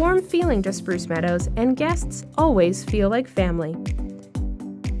 brings a warm feeling to Spruce Meadows, and guests always feel like family.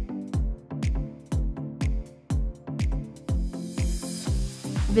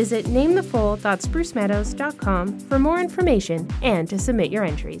 Visit namethefoal.sprucemeadows.com for more information and to submit your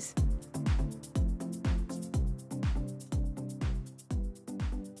entries.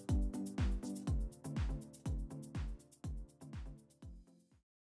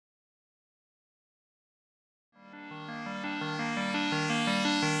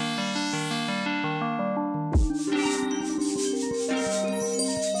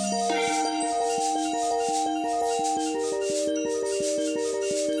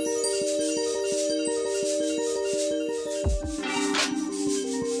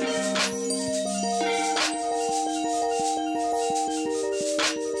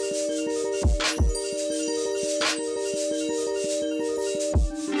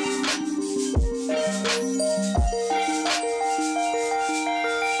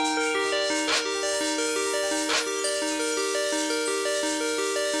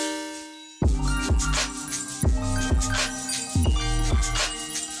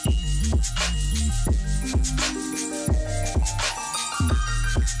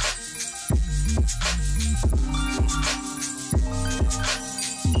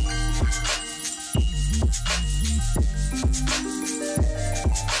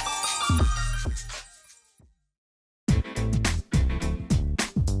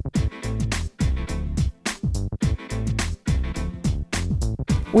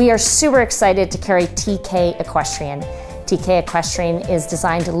 We are super excited to carry TK Equestrian. TK Equestrian is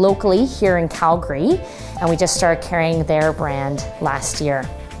designed locally here in Calgary, and we just started carrying their brand last year.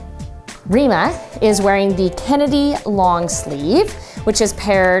 Rima is wearing the Kennedy long sleeve, which is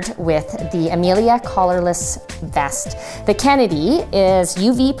paired with the Amelia collarless vest. The Kennedy is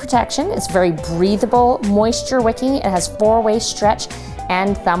UV protection, it's very breathable, moisture wicking, it has 4-way stretch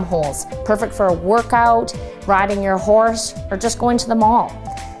and thumb holes. Perfect for a workout, riding your horse, or just going to the mall.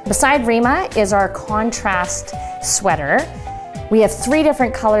 Beside Rima is our contrast sweater. We have 3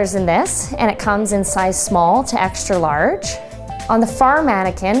 different colors in this, and it comes in size small to extra large. On the far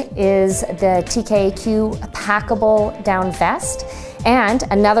mannequin is the TKQ packable down vest and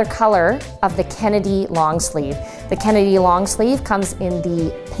another color of the Kennedy long sleeve. The Kennedy long sleeve comes in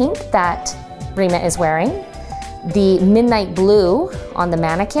the pink that Rima is wearing, the midnight blue on the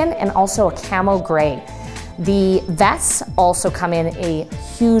mannequin, and also a camo gray. The vests also come in a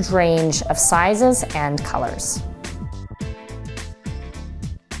huge range of sizes and colors.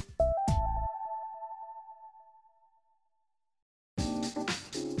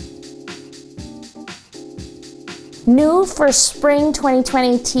 New for spring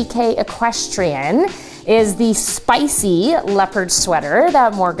 2020 TK Equestrian is the spicy leopard sweater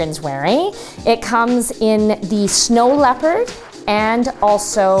that Morgan's wearing. It comes in the snow leopard and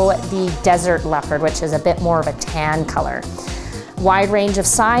also the desert leopard, which is a bit more of a tan color. Wide range of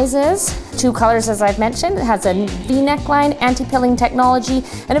sizes, 2 colors as I've mentioned. It has a V neckline, anti-pilling technology,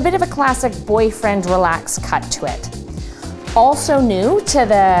 and a bit of a classic boyfriend relaxed cut to it. Also new to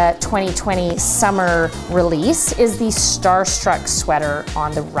the 2020 summer release is the Starstruck sweater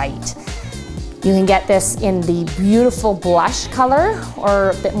on the right. You can get this in the beautiful blush color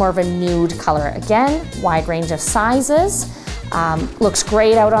or a bit more of a nude color. Again, wide range of sizes. Looks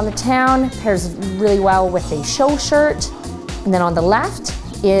great out on the town, pairs really well with a show shirt. And then on the left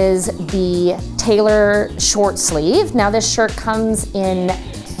is the Taylor short sleeve. Now this shirt comes in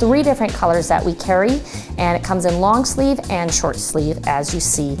 3 different colors that we carry, and it comes in long sleeve and short sleeve, as you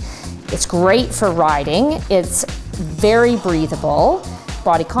see. It's great for riding. It's very breathable,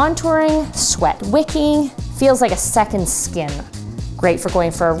 body contouring, sweat wicking, feels like a second skin. Great for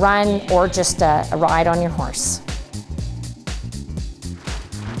going for a run or just a ride on your horse.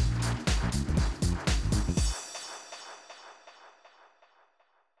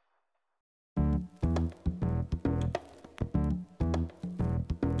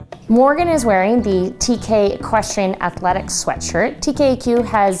 Morgan is wearing the TK Equestrian Athletic sweatshirt. TKQ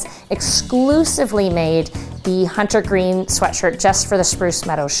has exclusively made the hunter green sweatshirt just for the Spruce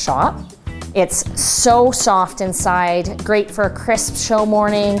Meadows shop. It's so soft inside, great for a crisp show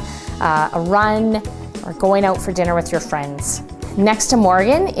morning, a run. or going out for dinner with your friends. Next to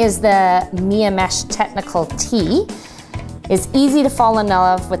Morgan is the Mia Mesh Technical T. It's easy to fall in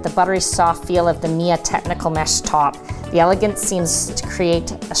love with the buttery soft feel of the Mia Technical Mesh top. The elegance seems to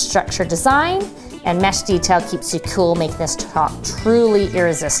create a structured design, and mesh detail keeps you cool, making this top truly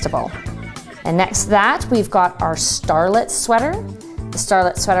irresistible. And next to that, we've got our Starlet sweater. The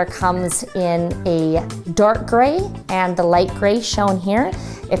Starlet sweater comes in a dark gray and the light gray shown here.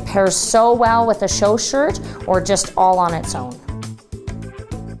 It pairs so well with a show shirt or just all on its own.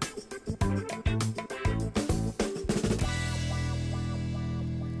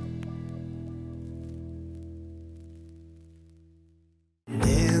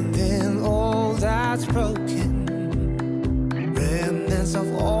 Mending all that's broken, remnants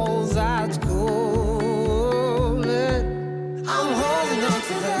of all that's golden. I'm holding on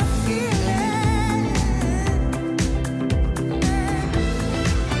to that feeling.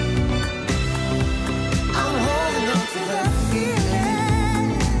 I'm holding on to that feeling.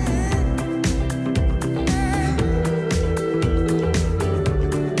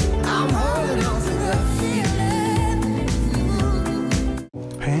 I'm holding on to that feeling.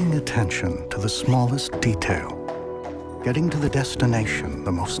 Paying attention to the smallest detail, getting to the destination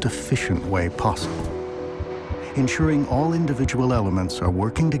the most efficient way possible, ensuring all individual elements are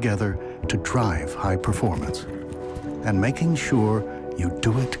working together to drive high performance, and making sure you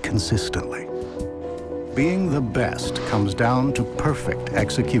do it consistently. Being the best comes down to perfect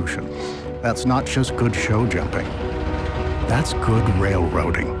execution. That's not just good show jumping. That's good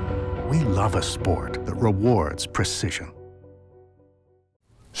railroading. We love a sport that rewards precision.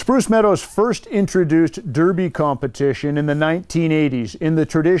 Spruce Meadows first introduced Derby competition in the 1980s in the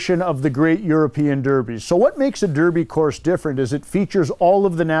tradition of the great European derbies. So what makes a Derby course different is it features all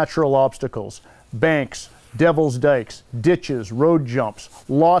of the natural obstacles: banks, devil's dikes, ditches, road jumps,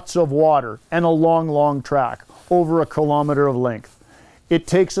 lots of water, and a long, long track, over 1 kilometer of length. It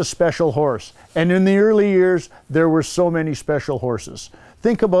takes a special horse, and in the early years, there were so many special horses.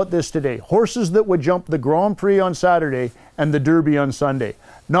 Think about this today: horses that would jump the Grand Prix on Saturday and the Derby on Sunday.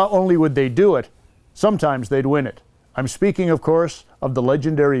 Not only would they do it, sometimes they'd win it. I'm speaking, of course, of the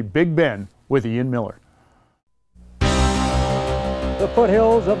legendary Big Ben with Ian Miller. The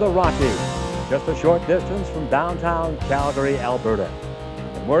foothills of the Rockies, just a short distance from downtown Calgary, Alberta.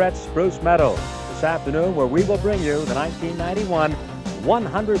 And we're at Spruce Meadows this afternoon, where we will bring you the 1991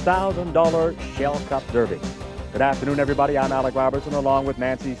 $100,000 Shell Cup Derby. Good afternoon, everybody. I'm Alec Robertson, along with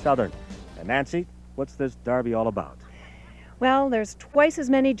Nancy Southern. And Nancy, what's this derby all about? Well, there's twice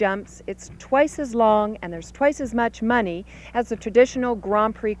as many jumps, it's twice as long, and there's twice as much money as the traditional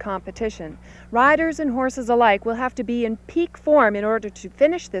Grand Prix competition. Riders and horses alike will have to be in peak form in order to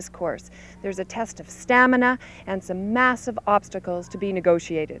finish this course. There's a test of stamina and some massive obstacles to be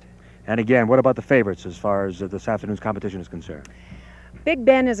negotiated. And again, what about the favorites as far as this afternoon's competition is concerned? Big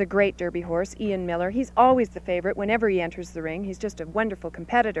Ben is a great Derby horse, Ian Miller. He's always the favorite whenever he enters the ring. He's just a wonderful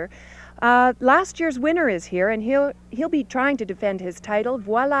competitor. Last year's winner is here, and he'll be trying to defend his title,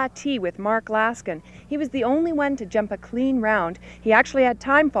 Voila T, with Mark Laskin. He was the only one to jump a clean round. He actually had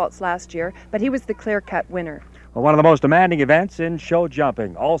time faults last year, but he was the clear-cut winner. Well, one of the most demanding events in show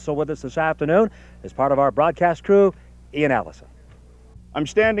jumping. Also with us this afternoon is part of our broadcast crew, Ian Allison. I'm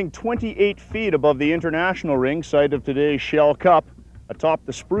standing 28 feet above the international ring, site of today's Shell Cup, atop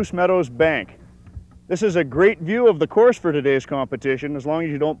the Spruce Meadows bank. This is a great view of the course for today's competition, as long as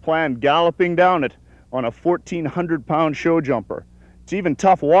you don't plan galloping down it on a 1,400-pound show jumper. It's even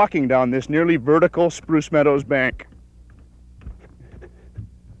tough walking down this nearly vertical Spruce Meadows bank.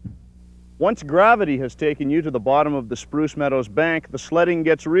 Once gravity has taken you to the bottom of the Spruce Meadows bank, the sledding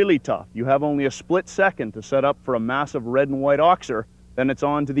gets really tough. You have only a split second to set up for a massive red and white oxer, then it's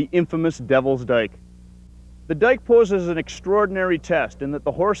on to the infamous Devil's Dyke. The dike poses an extraordinary test in that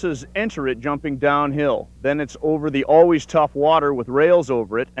the horses enter it jumping downhill. Then it's over the always tough water with rails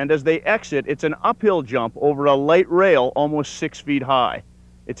over it, and as they exit, it's an uphill jump over a light rail almost 6 feet high.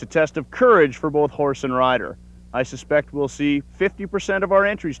 It's a test of courage for both horse and rider. I suspect we'll see 50% of our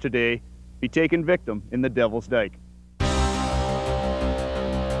entries today be taken victim in the Devil's Dyke.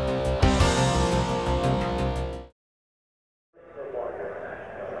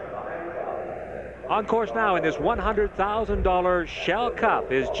 On course now in this $100,000 Shell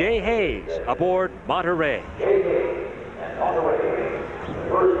Cup is Jay Hayes aboard Monterey.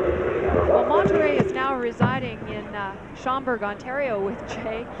 Well, Monterey is now residing in Schaumburg, Ontario with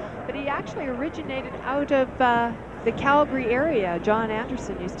Jay, but he actually originated out of the Calgary area. John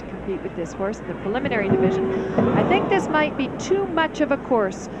Anderson used to compete with this horse in the preliminary division. I think this might be too much of a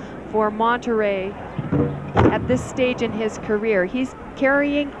course for Monterey at this stage in his career. He's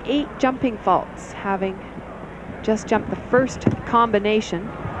carrying 8 jumping faults, having just jumped the first combination,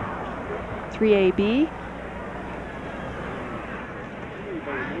 3AB.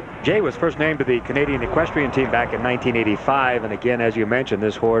 Jay was first named to the Canadian equestrian team back in 1985, and again, as you mentioned,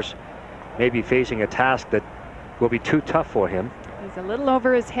 this horse may be facing a task that will be too tough for him. He's a little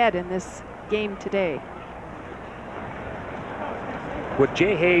over his head in this game today. Would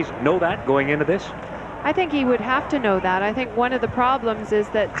Jay Hayes know that going into this? I think he would have to know that. I think one of the problems is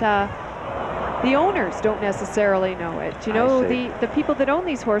that the owners don't necessarily know it. You know, the people that own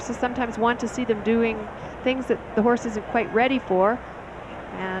these horses sometimes want to see them doing things that the horse isn't quite ready for.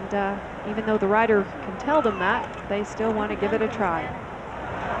 And even though the rider can tell them that, they still want to give it a try.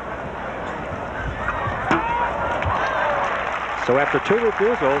 So after 2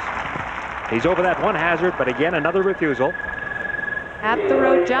 refusals, he's over that one hazard, but again, another refusal. At the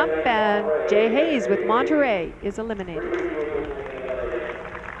road jump, and Jay Hayes with Monterey is eliminated.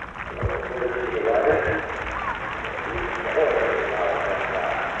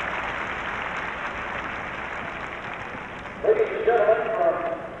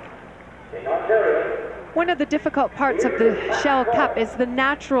 One of the difficult parts of the Shell Cup is the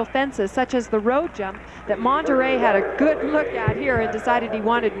natural fences, such as the road jump, that Monterey had a good look at here and decided he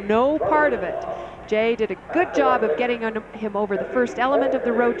wanted no part of it. Jay did a good job of getting him over the first element of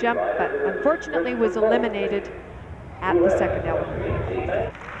the road jump, but unfortunately was eliminated at the second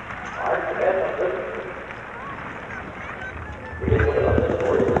element.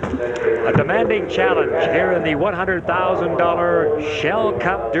 A demanding challenge here in the $100,000 Shell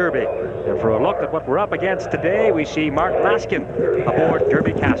Cup Derby. And for a look at what we're up against today, we see Mark Laskin aboard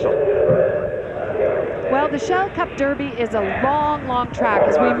Derby Castle. Well, the Shell Cup Derby is a long, long track,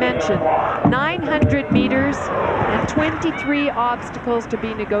 as we mentioned. 900 meters and 23 obstacles to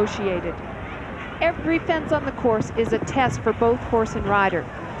be negotiated. Every fence on the course is a test for both horse and rider.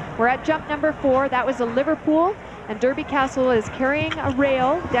 We're at jump number 4. That was a Liverpool, and Derby Castle is carrying a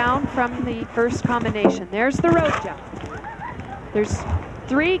rail down from the first combination. There's the road jump. There's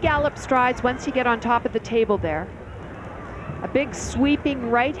 3 gallop strides once you get on top of the table there. A big sweeping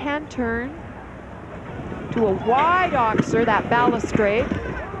right-hand turn to a wide oxer, that balustrade.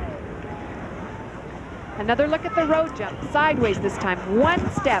 Another look at the road jump, sideways this time, 1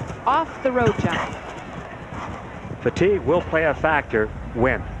 step off the road jump. Fatigue will play a factor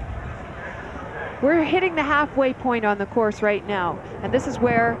when? We're hitting the halfway point on the course right now, and this is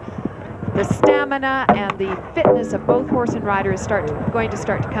where the stamina and the fitness of both horse and rider is going to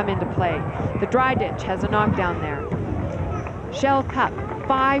start to come into play. The dry ditch has a knockdown there. Shell Cup,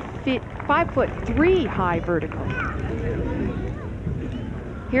 5'3" high vertical.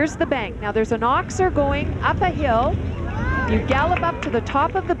 Here's the bank. Now there's an oxer going up a hill. You gallop up to the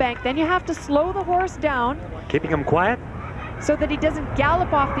top of the bank, then you have to slow the horse down. Keeping him quiet? So that he doesn't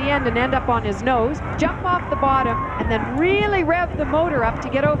gallop off the end and end up on his nose, jump off the bottom, and then really rev the motor up to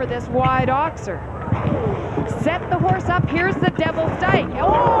get over this wide oxer. Set the horse up. Here's the Devil's Dyke.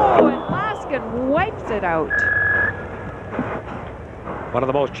 Oh, and Laskin wipes it out. One of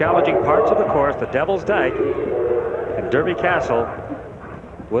the most challenging parts of the course, the Devil's Dyke, and Derby Castle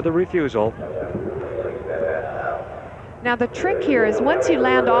with a refusal. Now the trick here is once you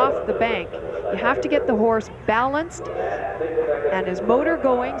land off the bank, you have to get the horse balanced and his motor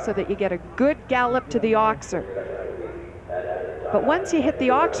going so that you get a good gallop to the oxer. But once you hit the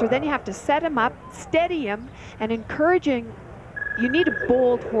oxer, then you have to set him up, steady him, and encouraging. You need a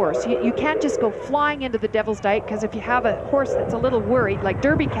bold horse. You can't just go flying into the Devil's Dyke, because if you have a horse that's a little worried, like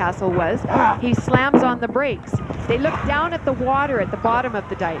Derby Castle was, he slams on the brakes. They look down at the water at the bottom of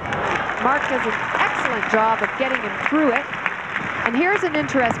the dike. Mark does an excellent job of getting him through it. And here's an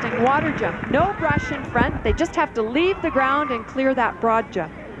interesting water jump. No brush in front. They just have to leave the ground and clear that broad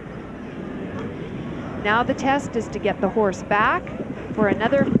jump. Now the test is to get the horse back for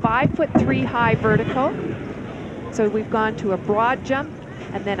another 5'3" high vertical. So we've gone to a broad jump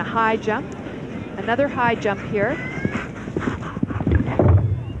and then a high jump. Another high jump here.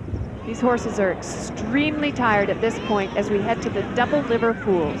 These horses are extremely tired at this point as we head to the double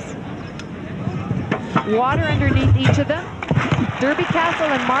Liverpools. Water underneath each of them. Derby Castle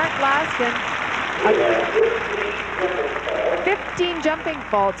and Mark Laskin. 15 jumping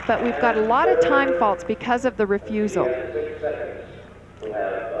faults, but we've got a lot of time faults because of the refusal.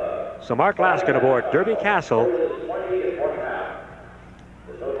 So Mark Laskin aboard Derby Castle.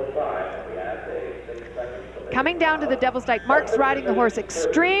 Coming down to the Devil's Dyke, Mark's riding the horse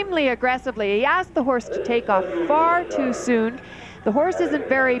extremely aggressively. He asked the horse to take off far too soon. The horse isn't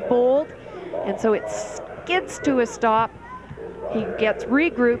very bold, and so it skids to a stop. He gets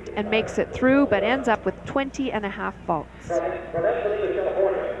regrouped and makes it through, but ends up with 20.5 faults.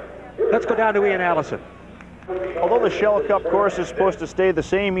 Let's go down to Ian Allison. Although the Shell Cup course is supposed to stay the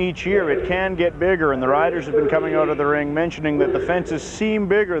same each year, it can get bigger, and the riders have been coming out of the ring mentioning that the fences seem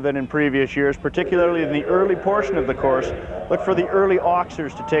bigger than in previous years, particularly in the early portion of the course. Look for the early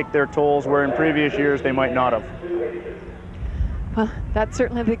oxers to take their tolls, where in previous years they might not have. Well, that's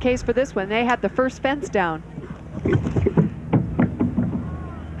certainly the case for this one. They had the first fence down.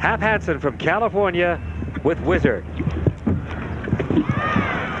 Hap Hansen from California with Wizard.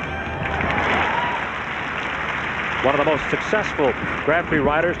 One of the most successful Grand Prix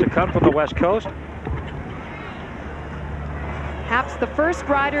riders to come from the West Coast. Hap's the first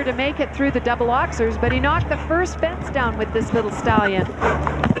rider to make it through the double oxers, but he knocked the first fence down with this little stallion.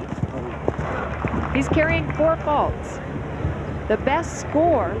 He's carrying 4 faults. The best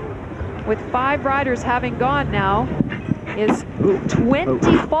score, with 5 riders having gone now, is 20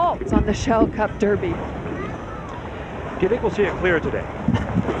 faults on the Shell Cup Derby. Do you think we'll see it clear today?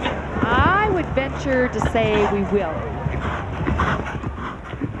 I would venture to say we will.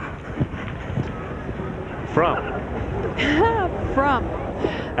 From? From.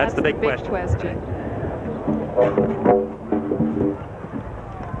 That's the big question.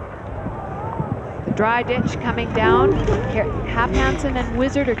 The dry ditch coming down. Hap Hansen and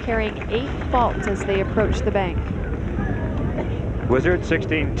Wizard are carrying 8 faults as they approach the bank. Wizard,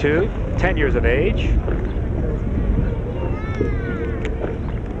 16-2, 10 years of age.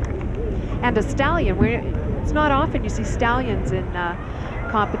 And a stallion. It's not often you see stallions in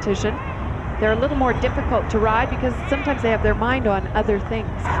competition. They're a little more difficult to ride because sometimes they have their mind on other things.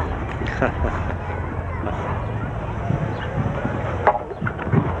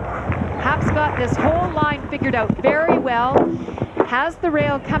 Hap's got this whole line figured out very well, has the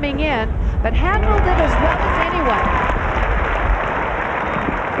rail coming in, but handled it as well as anyone.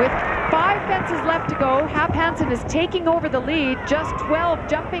 With 5 fences left to go, Hap Hansen is taking over the lead, just 12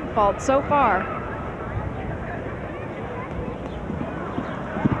 jumping faults so far.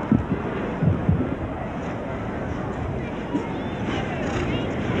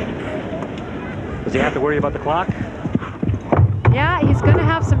 Does he have to worry about the clock? Yeah, he's going to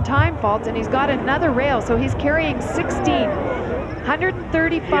have some time faults, and he's got another rail, so he's carrying 16.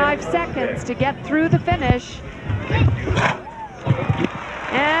 135 seconds to get through the finish.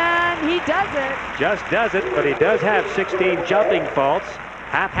 And he does it. Just does it, but he does have 16 jumping faults.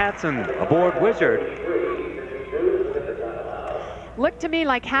 Hap Hansen aboard Wizard. Looked to me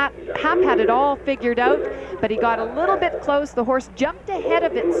like Hap had it all figured out, but he got a little bit close. The horse jumped ahead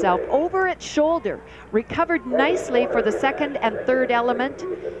of itself over its shoulder, recovered nicely for the second and third element,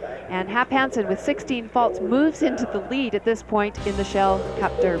 and Hap Hansen with 16 faults moves into the lead at this point in the Shell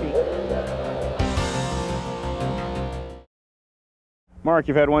Cup Derby. Mark,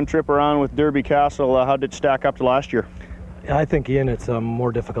 you've had one trip around with Derby Castle. How did it stack up to last year? I think, Ian, it's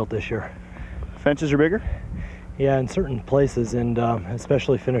more difficult this year. Fences are bigger? Yeah, in certain places, and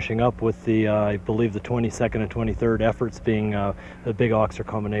especially finishing up with the, I believe, the 22nd and 23rd efforts being a big oxer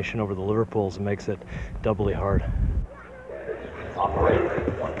combination over the Liverpools makes it doubly hard.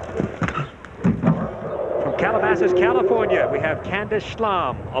 From Calabasas, California, we have Candace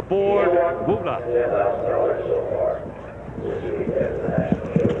Schlam aboard Woola.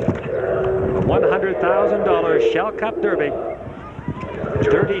 A $100,000 Shell Cup Derby,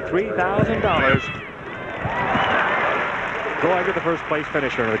 $33,000. Going to the first place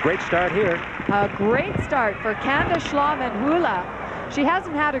finisher. A great start here. A great start for Candace Schlam and Woola. She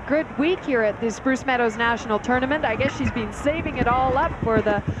hasn't had a good week here at the Spruce Meadows National Tournament. I guess she's been saving it all up for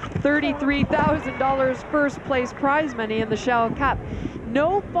the $33,000 first place prize money in the Shell Cup.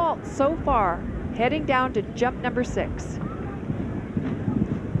 No faults so far, heading down to jump number 6.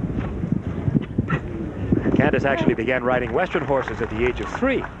 Candace actually began riding Western horses at the age of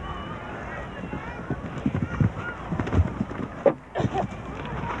 3.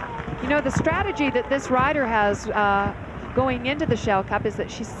 You know, the strategy that this rider has going into the Shell Cup is that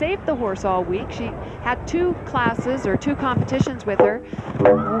she saved the horse all week. She had 2 classes or 2 competitions with her,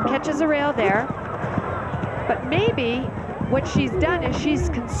 catches a rail there. But maybe what she's done is she's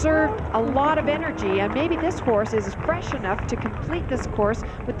conserved a lot of energy, and maybe this horse is fresh enough to complete this course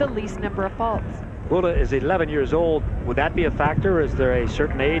with the least number of faults. Woola is 11 years old. Would that be a factor? Is there a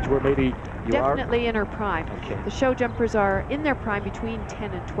certain age where maybe you Definitely in her prime. Okay. The show jumpers are in their prime between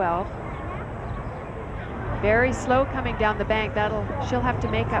 10 and 12. Very slow coming down the bank. She'll have to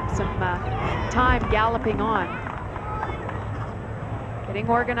make up some time galloping on. Getting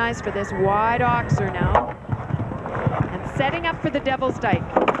organized for this wide oxer now. And setting up for the Devil's Dyke.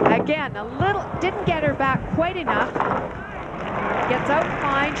 Again, didn't get her back quite enough. gets out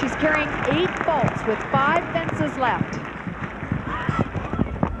fine. She's carrying 8 faults with 5 fences left.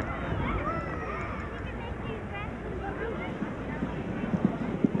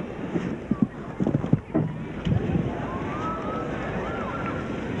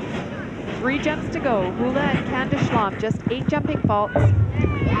 Three jumps to go. Hula and Candice Schlom, just 8 jumping faults.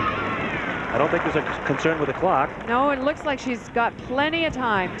 I don't think there's a concern with the clock. No, it looks like she's got plenty of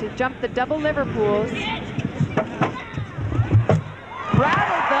time to jump the double Liverpools.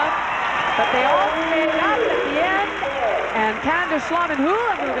 Rattled them, but they all stayed up at the end, and Candice Schlom and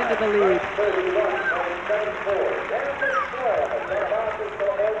Hula move into the lead.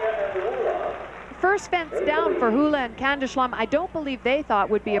 First fence down for Hula and Candice Schlom, I don't believe they thought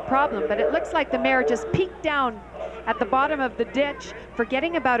would be a problem, but it looks like the mare just peeked down at the bottom of the ditch,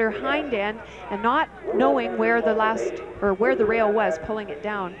 forgetting about her hind end and not knowing where the where the rail was, pulling it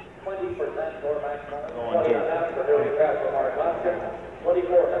down.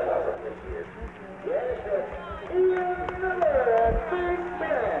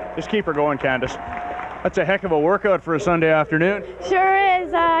 Just keep her going, Candice. That's a heck of a workout for a Sunday afternoon. Sure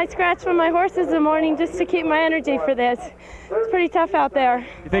is. I scratched from my horses in the morning just to keep my energy for this. It's pretty tough out there.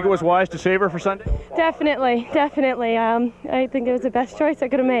 You think it was wise to save her for Sunday? Definitely, definitely. I think it was the best choice I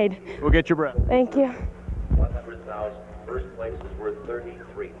could have made. We'll get your breath. Thank you. 100,000. First place is worth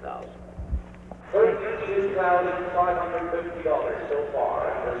 $33,000. $32,550 so far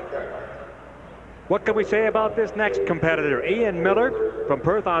at first turn. What can we say about this next competitor? Ian Miller from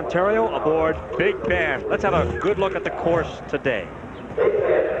Perth, Ontario, aboard Big Ben. Let's have a good look at the course today.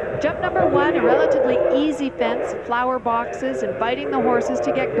 Jump number 1, a relatively easy fence, flower boxes, inviting the horses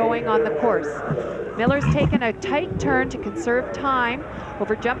to get going on the course. Miller's taken a tight turn to conserve time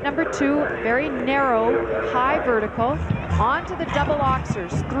over jump number 2, very narrow, high vertical, onto the double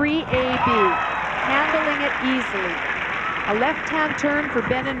oxers, 3AB, handling it easily. A left-hand turn for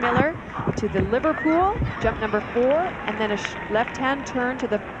Ben and Miller to the Liverpool, jump number 4, and then a left-hand turn to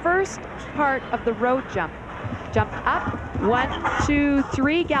the first part of the road jump. Jump up, 1, 2,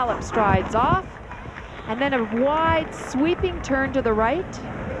 3, gallop strides off, and then a wide sweeping turn to the right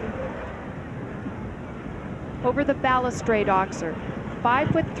over the balustrade oxer.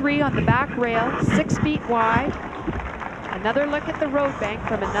 5'3" on the back rail, 6 feet wide. Another look at the road bank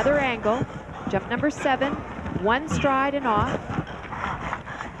from another angle. Jump number 7, 1 stride and off.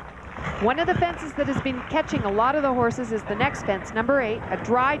 One of the fences that has been catching a lot of the horses is the next fence, number 8, a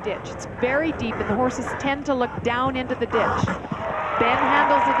dry ditch. It's very deep and the horses tend to look down into the ditch. Ben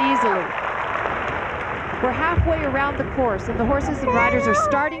handles it easily. We're halfway around the course and the horses and riders are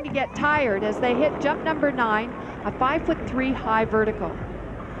starting to get tired as they hit jump number 9, a 5'3" high vertical.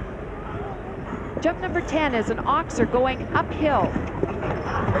 Jump number 10 is an oxer going uphill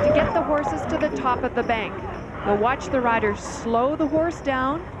to get the horses to the top of the bank. You'll watch the riders slow the horse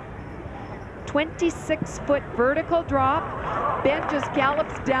down. 26-foot vertical drop. Ben just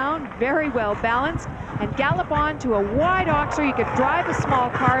gallops down, very well balanced, and gallop on to a wide oxer you could drive a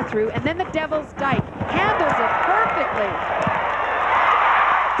small car through, and then the Devil's Dyke handles it perfectly.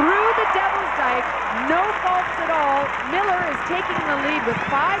 Through the Devil's Dyke, no faults at all. Miller is taking the lead with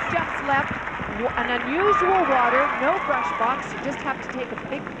 5 jumps left. An unusual water, no brush box. You just have to take a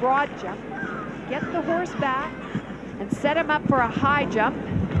big broad jump, get the horse back, and set him up for a high jump.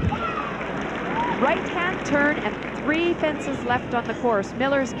 Right-hand turn and 3 fences left on the course.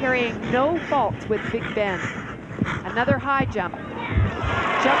 Miller's carrying no faults with Big Ben. Another high jump.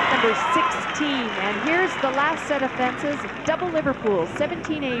 Jump number 16, and here's the last set of fences. Double Liverpool,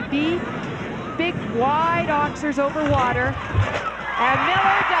 17AB. Big wide oxers over water, and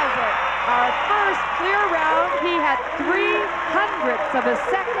Miller does it. Our first clear round, he had 0.03 of a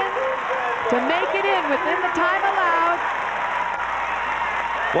second to make it in within the time allowed.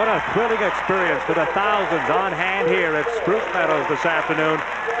 What a thrilling experience for the thousands on hand here at Spruce Meadows this afternoon.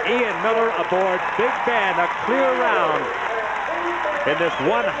 Ian Miller aboard Big Ben, a clear round in this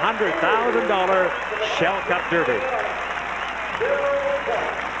 $100,000 Shell Cup Derby.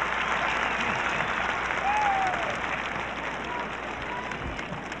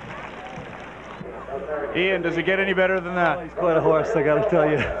 Ian, does it get any better than that? He's quite a horse, I gotta tell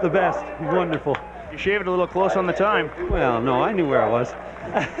you. The best. He's wonderful. You shaved a little close on the time. Well, no, I knew where I was.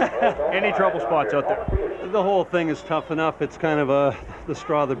 Any trouble spots out there? The whole thing is tough enough. It's kind of the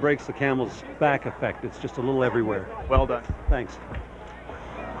straw that breaks the camel's back effect. It's just a little everywhere. Well done. Thanks.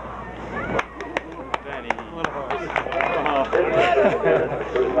 Man,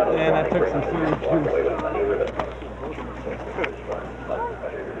 that took some serious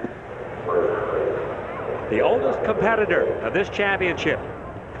The oldest competitor of this championship,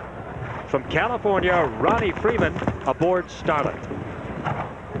 from California, Ronnie Freeman, aboard Starlet.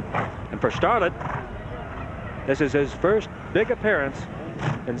 And for Starlet, this is his first big appearance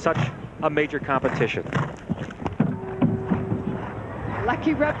in such a major competition.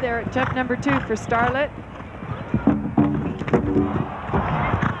 Lucky rub there at jump number 2 for Starlet.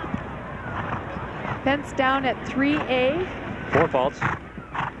 Fence down at 3A. 4 faults.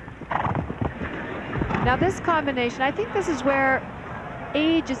 Now this combination, I think this is where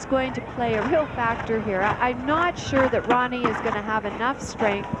age is going to play a real factor here. I'm not sure that Ronnie is going to have enough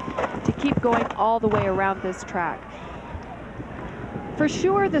strength to keep going all the way around this track. For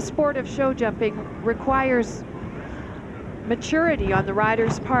sure, the sport of show jumping requires maturity on the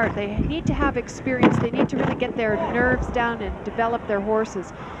rider's part. They need to have experience. They need to really get their nerves down and develop their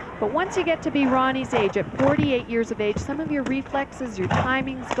horses. But once you get to be Ronnie's age, at 48 years of age, some of your reflexes, your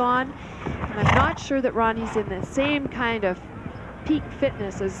timing's gone. And I'm not sure that Ronnie's in the same kind of peak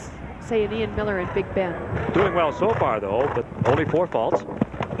fitness as, say, an Ian Miller and Big Ben. Doing well so far, though, but only 4 faults.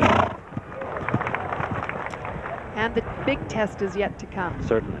 And the big test is yet to come.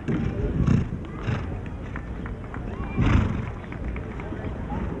 Certainly.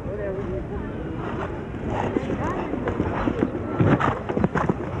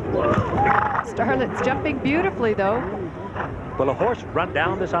 Starlet's jumping beautifully, though. Will a horse run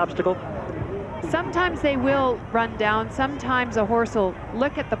down this obstacle? Sometimes they will run down. Sometimes a horse will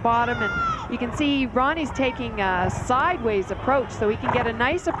look at the bottom, and you can see Ronnie's taking a sideways approach, so he can get a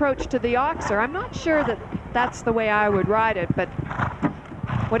nice approach to the oxer. I'm not sure that that's the way I would ride it, but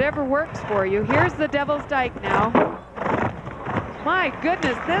whatever works for you. Here's the Devil's Dyke now. My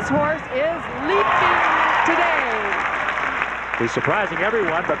goodness, this horse is leaping today. He's surprising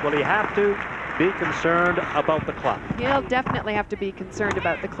everyone, but will he have to be concerned about the clock? He'll definitely have to be concerned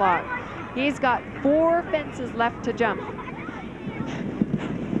about the clock. He's got 4 fences left to jump.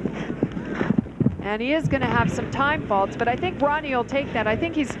 And he is going to have some time faults, but I think Ronnie will take that. I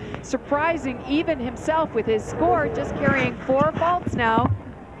think he's surprising even himself with his score, just carrying 4 faults now.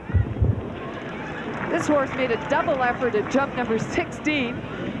 This horse made a double effort at jump number 16,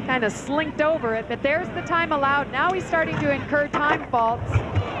 kind of slinked over it, but there's the time allowed. Now he's starting to incur time faults,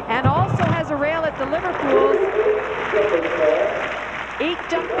 and also has a rail at the Liverpools. 8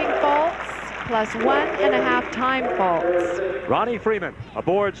 jumping faults plus 1.5 time faults. Ronnie Freeman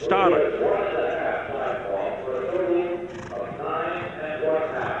aboard Starlet.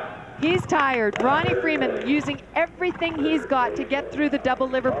 He's tired. Ronnie Freeman using everything he's got to get through the double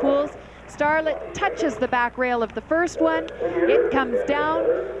Liverpools. Starlet touches the back rail of the first one. It comes down,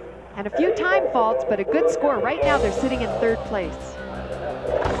 and a few time faults, but a good score. Right now they're sitting in 3rd place.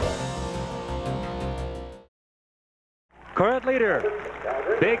 Current leader,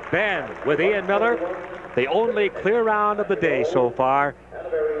 Big Ben with Ian Miller. The only clear round of the day so far.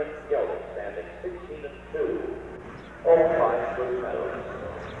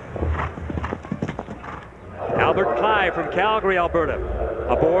 Albert Clive from Calgary, Alberta,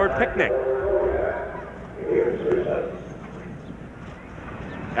 aboard Picnic.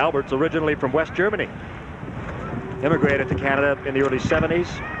 Albert's originally from West Germany. Immigrated to Canada in the early 70s.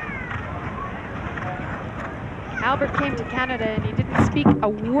 Albert came to Canada and he didn't speak a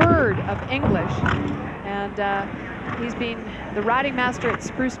word of English. And he's been the riding master at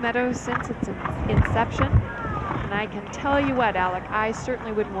Spruce Meadows since its inception. And I can tell you what, Alec, I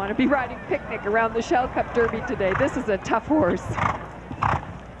certainly wouldn't want to be riding Picnic around the Shell Cup Derby today. This is a tough horse.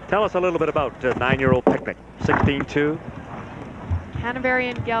 Tell us a little bit about 9-year-old Picnic, 16-2.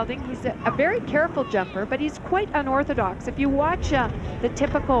 Hanoverian gelding. He's a very careful jumper, but he's quite unorthodox. If you watch the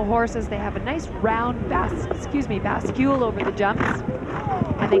typical horses, they have a nice round bascule over the jumps,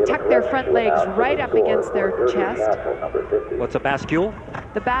 and they tuck their front legs right up against their chest. What's a bascule?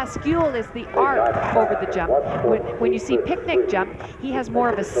 The bascule is the arc over the jump. When you see Picnic jump, he has more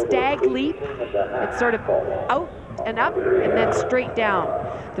of a stag leap. It's sort of out and up and then straight down.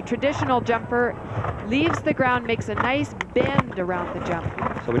 The traditional jumper leaves the ground, makes a nice bend around the jump.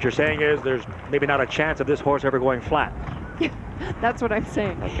 So what you're saying is there's maybe not a chance of this horse ever going flat. That's what I'm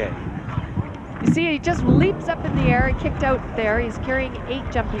saying. Okay. You see, he just leaps up in the air. He kicked out there. He's carrying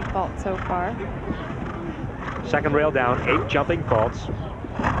 8 jumping faults so far. Second rail down, 8 jumping faults.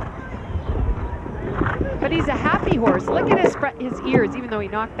 But he's a happy horse. Look at his ears, even though he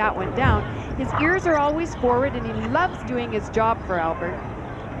knocked that one down. His ears are always forward, and he loves doing his job for Albert.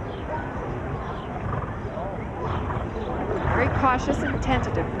 Very cautious and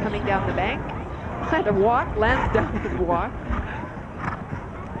tentative coming down the bank. Had a walk, lands down and walk.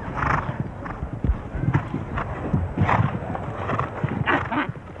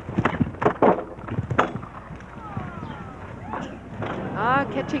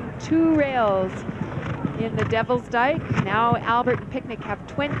 Catching 2 rails in the Devil's Dyke. Now Albert and Picnic have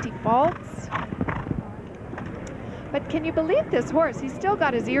 20 faults. But can you believe this horse? He's still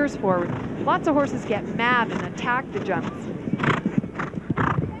got his ears forward. Lots of horses get mad and attack the jumps.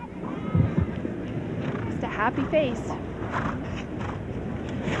 Just a happy face.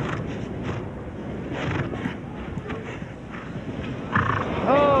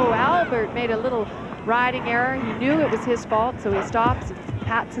 Oh, Albert made a little riding error. He knew it was his fault, so he stops and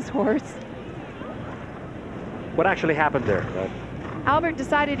pats his horse. What actually happened there? Albert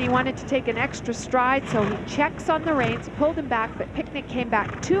decided he wanted to take an extra stride, so he checks on the reins, pulled him back, but Picnic came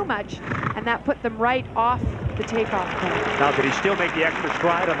back too much, and that put them right off the takeoff point. Now, did he still make the extra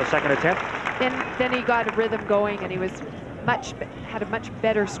stride on the second attempt? Then he got a rhythm going, and he was had a much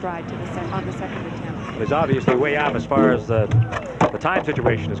better stride to on the second attempt. It was obviously way out as far as the time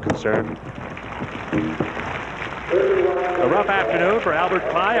situation is concerned. A rough afternoon for Albert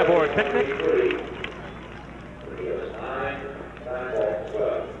Pye aboard Picnic.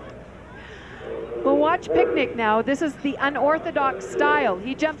 Well, watch Picnic now. This is the unorthodox style.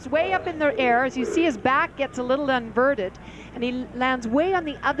 He jumps way up in the air. As you see, his back gets a little inverted, and he lands way on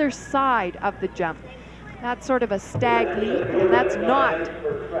the other side of the jump. That's sort of a stag leap, and that's not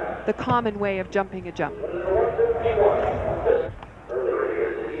the common way of jumping a jump.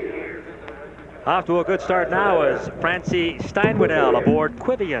 Off to a good start now is Francie Steinwedel aboard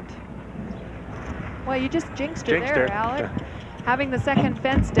Quiviant. Well, you just jinxed her there, Alec. Having the second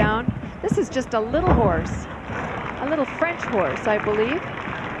fence down. This is just a little horse, a little French horse, I believe.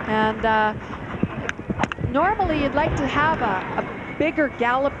 And normally you'd like to have a bigger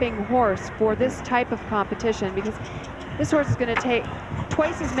galloping horse for this type of competition, because this horse is going to take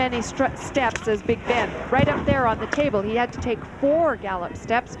twice as many steps as Big Ben. Right up there on the table, he had to take 4 gallop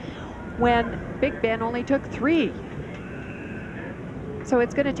steps when Big Ben only took 3. So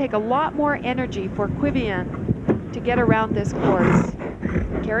it's going to take a lot more energy for Quiviant to get around this course.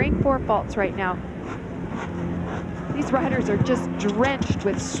 Carrying 4 faults right now. These riders are just drenched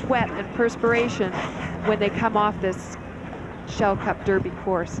with sweat and perspiration when they come off this Shell Cup Derby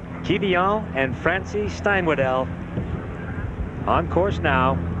course. Quiviant and Francie Steinwedel on course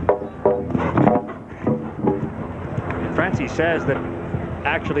now. And Francie says that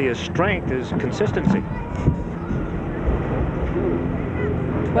actually his strength is consistency.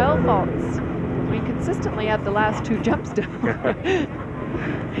 12 faults. We consistently had the last 2 jumps down.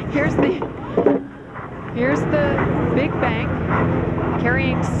 Here's the Big Bank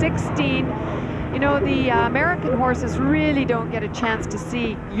carrying 16. You know, the American horses really don't get a chance to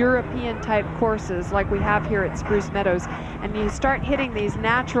see European type courses like we have here at Spruce Meadows. And you start hitting these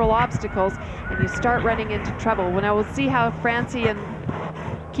natural obstacles and you start running into trouble. Well, now we'll see how Francie and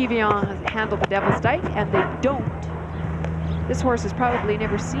Quiviant handle the Devil's Dyke, and they don't. This horse has probably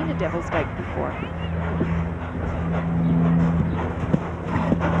never seen a Devil's Dyke before.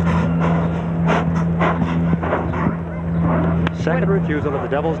 Second refusal of the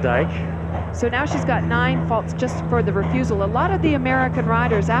Devil's Dyke. So now she's got 9 faults just for the refusal. A lot of the American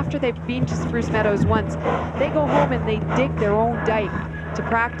riders, after they've been to Spruce Meadows once, they go home and they dig their own dike to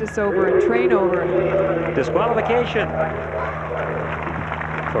practice over and train over. Disqualification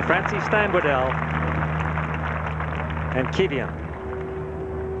for Francie Steinwedel and Quiviant.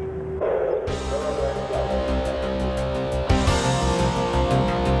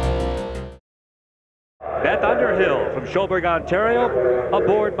 Beth Underhill from Schoberg, Ontario,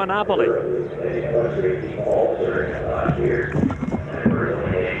 aboard Monopoly.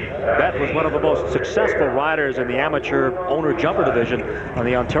 Beth was one of the most successful riders in the amateur owner-jumper division on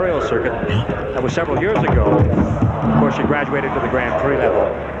the Ontario circuit. That was several years ago. Of course, she graduated to the Grand Prix level.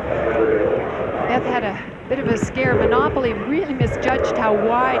 Beth had a bit of a scare. Monopoly really misjudged how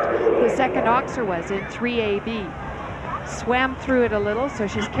wide the second oxer was in 3AB. Swam through it a little, so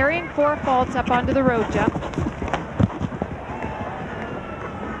she's carrying 4 faults up onto the road jump.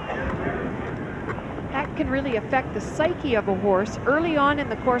 That can really affect the psyche of a horse early on in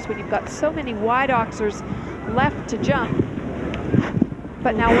the course when you've got so many wide oxers left to jump.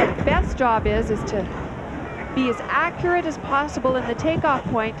 But now what Beth's job is to be as accurate as possible in the takeoff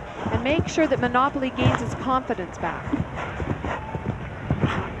point and make sure that Monopoly gains its confidence back.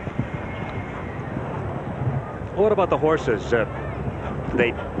 What about the horses? Do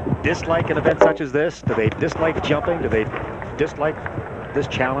they dislike an event such as this? Do they dislike jumping? Do they dislike this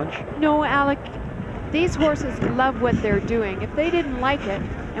challenge? No, Alec. These horses love what they're doing. If they didn't like it,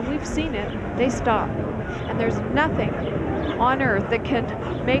 and we've seen it, they stop. And there's nothing on earth that can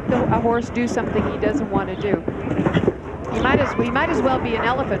make a horse do something he doesn't want to do. He might as well be an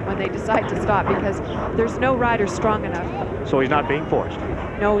elephant when they decide to stop, because there's no rider strong enough. So he's not being forced.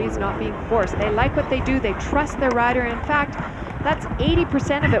 No, he's not being forced. They like what they do. They trust their rider. In fact, that's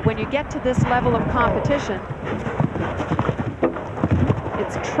 80% of it when you get to this level of competition.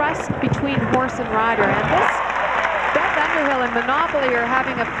 It's trust between horse and rider. And this, Beth Underhill and Monopoly are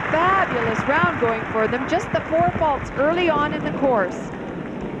having a fabulous round going for them. Just the 4 faults early on in the course.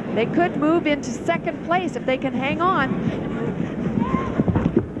 They could move into second place if they can hang on.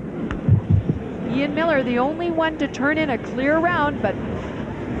 Ian Miller, the only one to turn in a clear round, but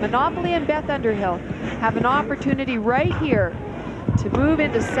Monopoly and Beth Underhill have an opportunity right here to move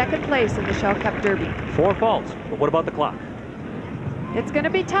into second place in the Shell Cup Derby. 4 faults, but what about the clock? It's going to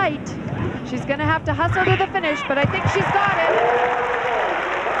be tight. She's going to have to hustle to the finish, but I think she's got it.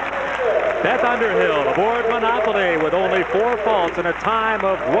 Beth Underhill aboard Monopoly with only 4 faults and a time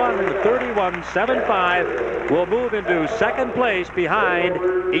of 1:31.75 will move into second place behind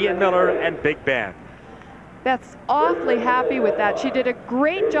Ian Miller and Big Ben. Beth's awfully happy with that. She did a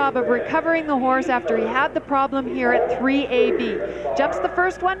great job of recovering the horse after he had the problem here at 3AB. Jumps the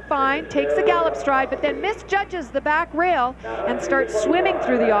first one fine, takes a gallop stride, but then misjudges the back rail and starts swimming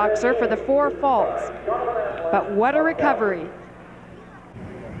through the oxer for the 4 faults. But what a recovery.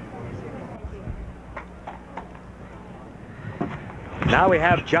 Now we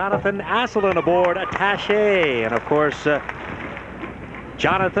have Jonathan Asselin aboard Attaché, and of course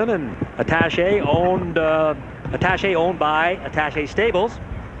Jonathan and Attaché owned by Attaché Stables,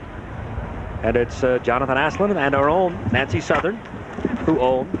 and it's Jonathan Asselin and our own Nancy Southern who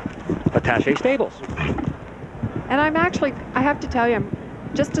own Attaché Stables. And I'm actually, I have to tell you, I'm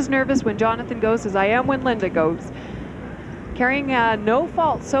just as nervous when Jonathan goes as I am when Linda goes. Carrying no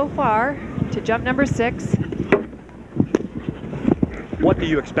fault so far to jump number 6. What do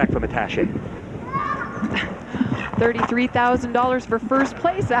you expect from Attaché? $33,000 for first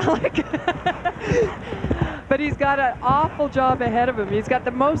place, Alec. But he's got an awful job ahead of him. He's got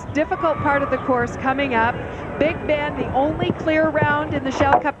the most difficult part of the course coming up. Big Ben, the only clear round in the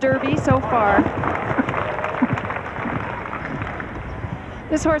Shell Cup Derby so far.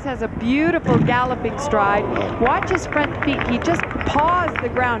 This horse has a beautiful galloping stride. Watch his front feet. He just paws the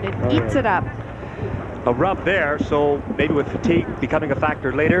ground and eats it up. A rub there, so maybe with fatigue becoming a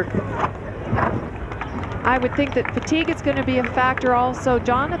factor later. I would think that fatigue is going to be a factor also.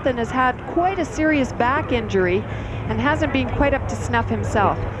 Jonathan has had quite a serious back injury and hasn't been quite up to snuff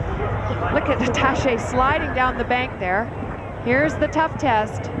himself. Look at Attaché sliding down the bank there. Here's the tough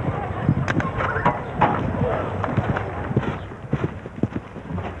test.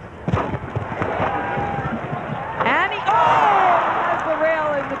 And he, has the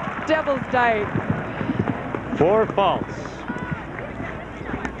rail in the Devil's Dyke. 4 faults.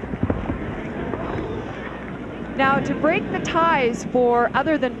 Now, to break the ties for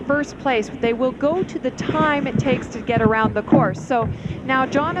other than first place, they will go to the time it takes to get around the course. So now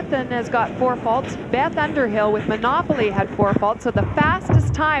Jonathan has got 4 faults. Beth Underhill with Monopoly had 4 faults. So the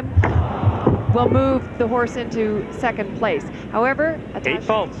fastest time will move the horse into second place. However, 8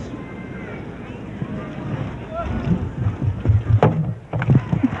 faults.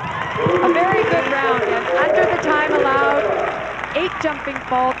 A very good round, and under the time allowed, 8 jumping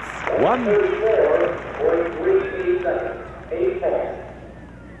faults. 1.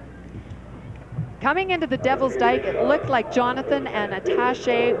 Coming into the Devil's Dyke, it looked like Jonathan and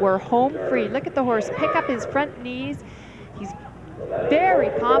Attaché were home free. Look at the horse pick up his front knees. He's very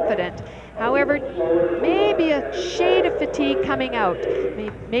confident. However, maybe a shade of fatigue coming out.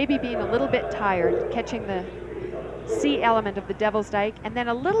 Maybe being a little bit tired, catching the C element of the Devil's Dyke, and then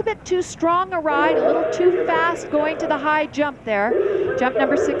a little bit too strong a ride, a little too fast going to the high jump there. Jump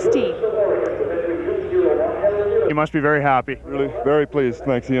number 16. You must be very happy. Really, very pleased.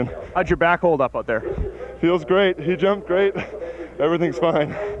 Thanks, Ian. How'd your back hold up out there? Feels great. He jumped great. Everything's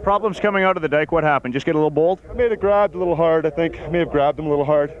fine. Problems coming out of the dike. What happened? Just get a little bold? I may have grabbed a little hard, I think. I may have grabbed him a little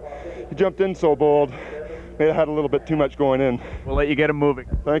hard. He jumped in so bold. May have had a little bit too much going in. We'll let you get him moving.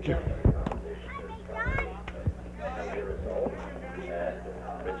 Thank you.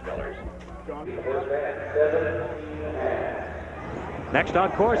 Next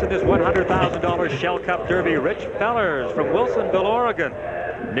on course in this $100,000 Shell Cup Derby, Rich Fellers from Wilsonville, Oregon,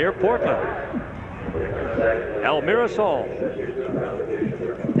 near Portland. El Mirasol.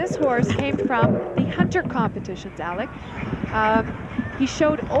 This horse came from the hunter competitions, Alec. He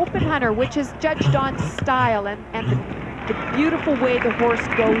showed open hunter, which is judged on style and the beautiful way the horse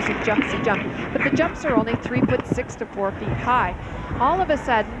goes and jumps a jump. But the jumps are only 3'6" to 4 feet high. All of a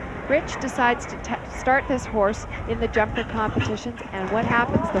sudden, Rich decides to start this horse in the jumper competitions, and what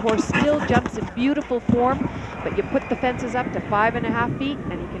happens? The horse still jumps in beautiful form, but you put the fences up to 5.5 feet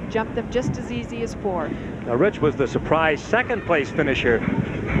and he can jump them just as easy as 4. Now, Rich was the surprise second place finisher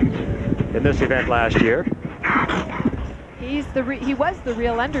in this event last year. He was the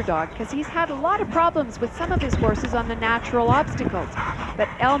real underdog because he's had a lot of problems with some of his horses on the natural obstacles. But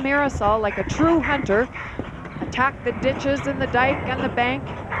El Mirasol, like a true hunter, attacked the ditches and the dike and the bank.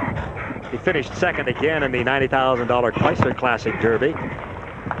 He finished second again in the $90,000 Chrysler Classic Derby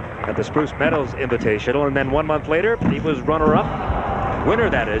at the Spruce Meadows Invitational, and then 1 month later he was runner-up, winner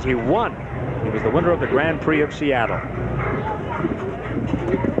that is. He won. He was the winner of the Grand Prix of Seattle.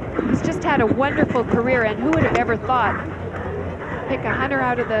 He's just had a wonderful career, and who would have ever thought, pick a hunter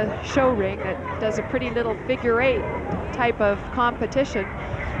out of the show ring that does a pretty little figure-8 type of competition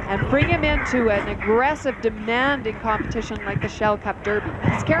and bring him into an aggressive, demanding competition like the Shell Cup Derby.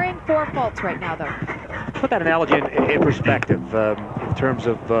 He's carrying 4 faults right now, though. Put that analogy in perspective in terms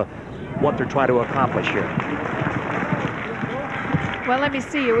of what they're trying to accomplish here. Well, let me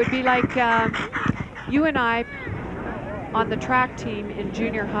see. It would be like you and I on the track team in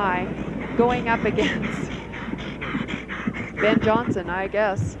junior high going up against Ben Johnson, I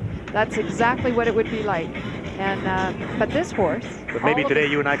guess. That's exactly what it would be like. And but this horse... But maybe today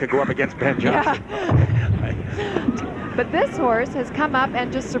you and I could go up against Ben Johnson. Yeah. But this horse has come up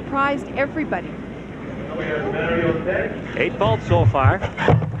and just surprised everybody. 8 faults so far.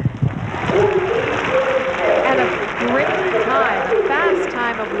 And a great time, a fast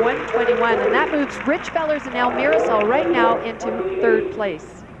time of 1:21. And that moves Rich Fellers and El Mirasol right now into 3rd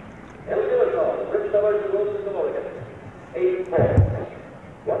place.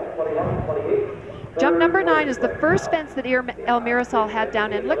 Jump number 9 is the first fence that El Mirasol had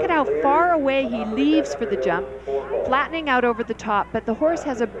down, and look at how far away he leaves for the jump, flattening out over the top. But the horse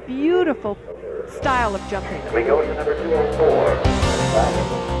has a beautiful style of jumping. We go to number 204.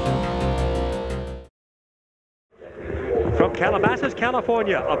 From Calabasas,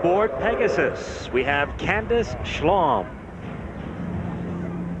 California, aboard Pegasus, we have Candace Schlom.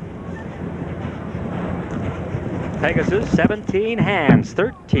 Pegasus, 17 hands,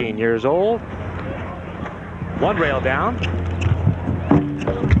 13 years old. 1 rail down.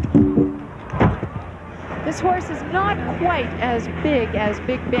 This horse is not quite as big as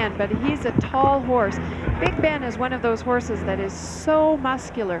Big Ben, but he's a tall horse. Big Ben is one of those horses that is so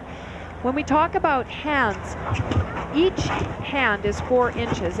muscular. When we talk about hands, each hand is 4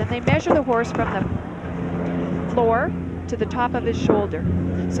 inches, and they measure the horse from the floor to the top of his shoulder.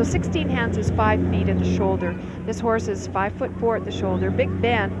 So 16 hands is 5 feet at the shoulder. This horse is 5'4" at the shoulder. Big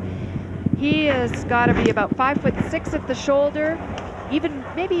Ben, he has got to be about 5'6" at the shoulder,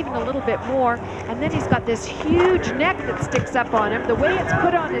 maybe even a little bit more. And then he's got this huge neck that sticks up on him. The way it's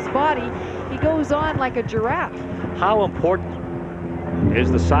put on his body, he goes on like a giraffe. How important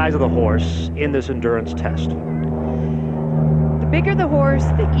is the size of the horse in this endurance test? The bigger the horse,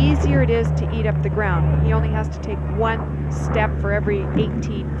 the easier it is to eat up the ground. He only has to take 1 step for every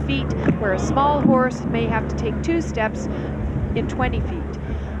 18 feet, where a small horse may have to take 2 steps in 20 feet.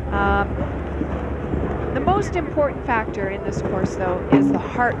 The most important factor in this horse, though, is the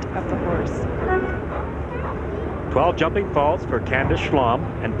heart of the horse. 12 jumping faults for Candace Schlom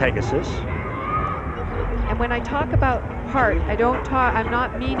and Pegasus. And when I talk about heart, I'm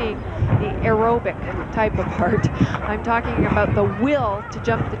not meaning the aerobic type of heart. I'm talking about the will to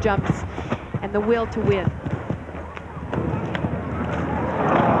jump the jumps and the will to win.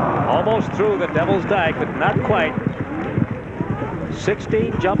 Almost through the Devil's Dyke, but not quite.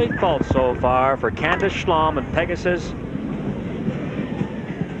 16 jumping faults so far for Candace Schlom and Pegasus.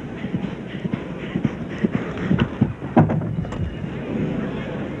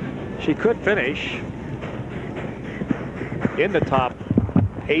 She could finish in the top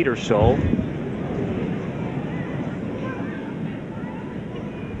 8 or so.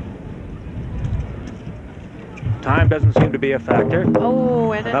 Time doesn't seem to be a factor.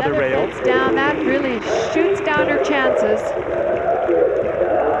 Oh, and another rail. fence down. That really shoots down her chances.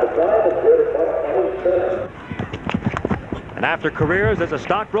 And after careers as a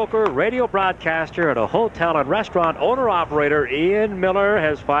stockbroker, radio broadcaster, and a hotel and restaurant owner-operator, Ian Miller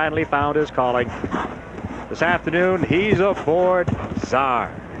has finally found his calling. This afternoon, he's aboard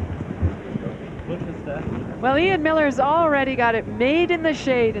Czar. Well, Ian Miller's already got it made in the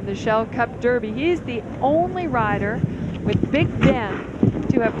shade in the Shell Cup Derby. He's the only rider with Big Ben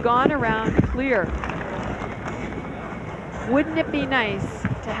to have gone around clear. Wouldn't it be nice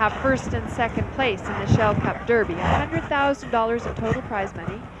to have 1st and 2nd place in the Shell Cup Derby? $100,000 in total prize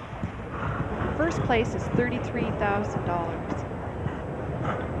money. 1st place is $33,000.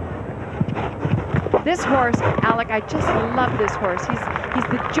 This horse, Alec, I just love this horse. He's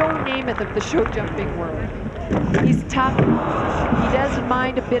the Joe Namath of the show jumping world. He's tough. He doesn't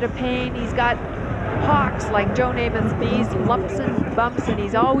mind a bit of pain. He's got hawks like Joe Namath's bees, lumps and bumps, and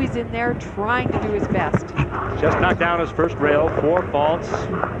he's always in there trying to do his best. Just knocked down his first rail, 4 faults.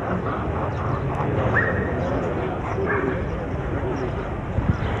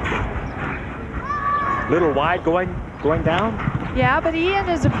 Little wide going down. Yeah, but Ian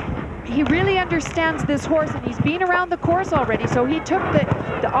he really understands this horse, and he's been around the course already, so he took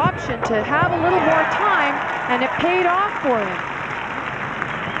the option to have a little more time, and it paid off for him.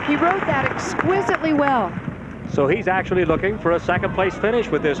 He rode that exquisitely well. So he's actually looking for a second place finish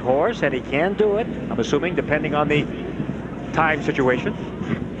with this horse, and he can do it, I'm assuming, depending on the time situation.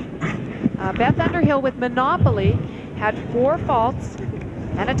 Beth Underhill with Monopoly had 4 faults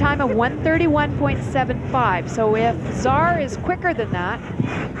and a time of 131.75. So if Czar is quicker than that,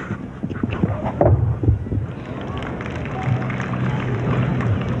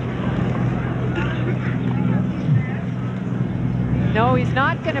 no, he's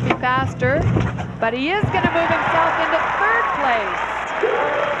not going to be faster, but he is going to move himself into 3rd place.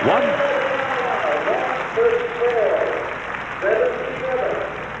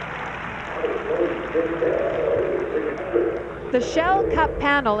 The Shell Cup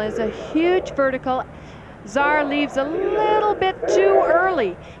panel is a huge vertical. Czar leaves a little bit too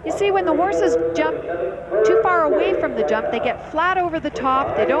early. You see, when the horses jump too far away from the jump, they get flat over the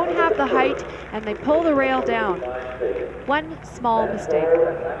top, they don't have the height, and they pull the rail down. One small mistake.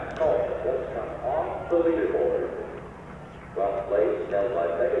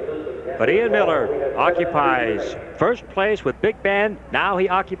 But Ian Miller occupies 1st place with Big Ben. Now he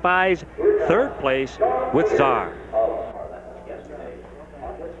occupies 3rd place with Czar.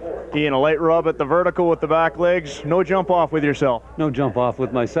 Ian, a light rub at the vertical with the back legs. No jump off with yourself. No jump off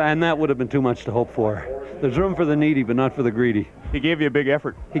with my side, and that would have been too much to hope for. There's room for the needy, but not for the greedy. He gave you a big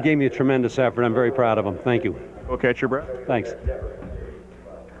effort. He gave me a tremendous effort. I'm very proud of him. Thank you. Go catch your breath. Thanks.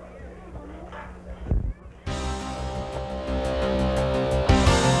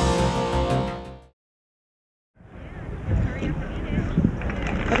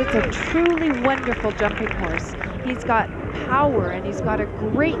 But it's a truly wonderful jumping horse. He's got power, and he's got a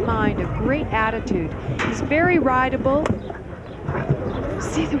great mind, a great attitude. He's very rideable.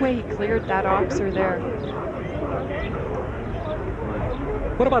 See the way he cleared that oxer there.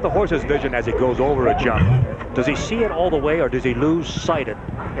 What about the horse's vision as he goes over a jump? Does he see it all the way, or does he lose sight at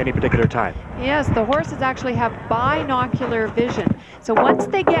any particular time? Yes, the horses actually have binocular vision. So once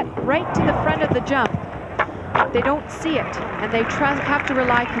they get right to the front of the jump, they don't see it, and they have to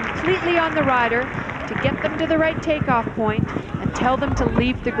rely completely on the rider to get them to the right takeoff point and tell them to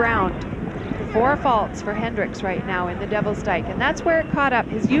leave the ground. 4 faults for Hendricks right now in the Devil's Dyke, and that's where it caught up.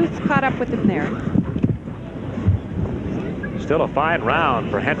 His youth caught up with him there. Still a fine round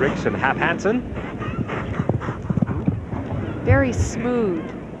for Hendricks and Hap Hansen. Very smooth.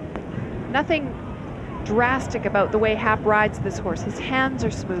 Nothing drastic about the way Hap rides this horse. His hands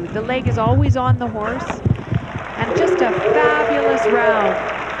are smooth. The leg is always on the horse. And just a fabulous round.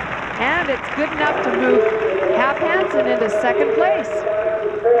 And it's good enough to move Hap Hansen into 2nd place.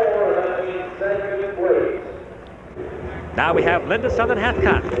 Now we have Linda Southern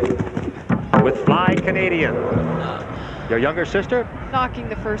Hathcott with Fly Canadian. Your younger sister? Knocking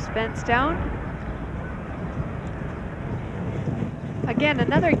the first fence down. Again,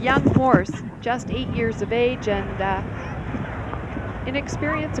 another young horse, just 8 years of age, and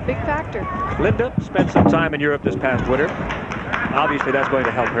inexperience a big factor. Linda spent some time in Europe this past winter. Obviously, that's going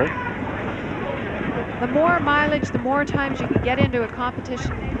to help her. The more mileage, the more times you can get into a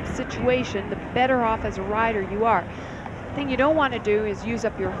competition situation, the better off as a rider you are. The thing you don't want to do is use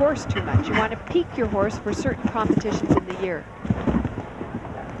up your horse too much. You want to peak your horse for certain competitions in the year.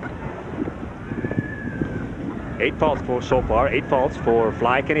 8 faults so far, 8 faults for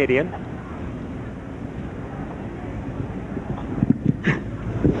Fly Canadian.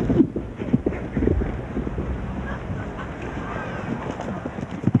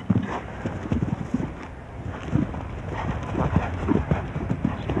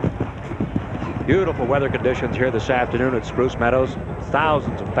 Beautiful weather conditions here this afternoon at Spruce Meadows.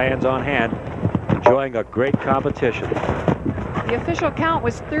 Thousands of fans on hand enjoying a great competition. The official count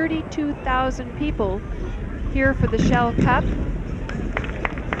was 32,000 people here for the Shell Cup.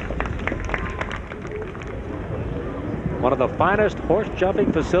 One of the finest horse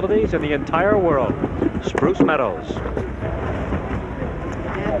jumping facilities in the entire world, Spruce Meadows.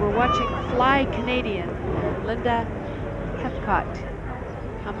 And we're watching Fly Canadian, Linda Hathcott,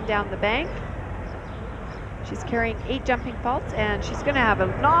 come down the bank. She's carrying 8 jumping faults, and she's going to have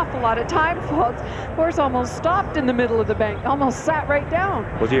an awful lot of time faults. Horse almost stopped in the middle of the bank, almost sat right down.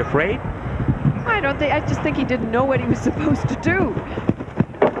 Was he afraid? I just think he didn't know what he was supposed to do.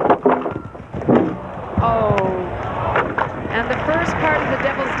 Oh. And the first part of the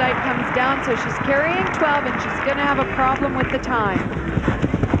Devil's Dyke comes down, so she's carrying 12, and she's going to have a problem with the time.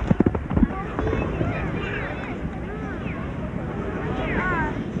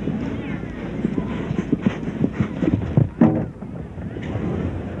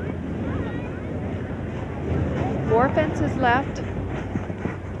 Four fences left.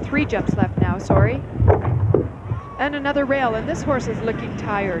 3 jumps left now, sorry. And another rail, and this horse is looking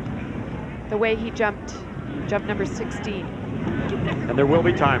tired. The way he jumped, jump number 16. And there will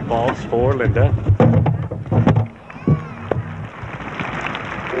be time faults for Linda.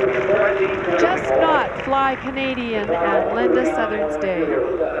 Just Not Fly Canadian and Linda Southern's Day.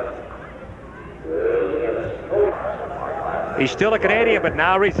 He's still a Canadian, but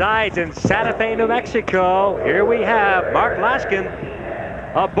now resides in Santa Fe, New Mexico. Here we have Mark Laskin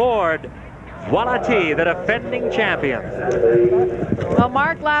aboard Voilati, the defending champion. Well,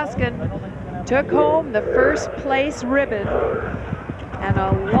 Mark Laskin took home the first place ribbon and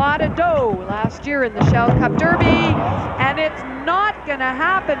a lot of dough last year in the Shell Cup Derby, and it's not going to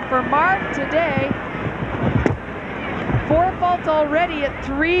happen for Mark today. 4 faults already at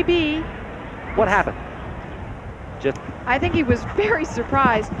 3B. What happened? I think he was very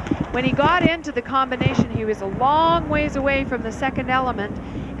surprised. When he got into the combination, he was a long ways away from the second element,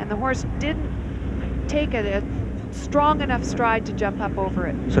 and the horse didn't take a strong enough stride to jump up over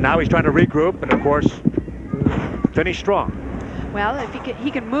it. So now he's trying to regroup and, of course, finish strong. Well, if he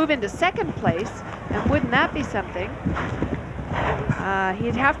can move into second place, and wouldn't that be something?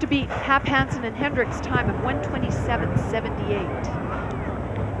 He'd have to beat Hap Hansen and Hendrick's time of 1:27.78.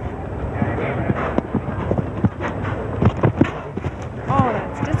 Oh,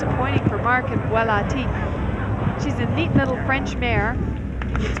 that's disappointing for Mark and Voilati. She's a neat little French mare.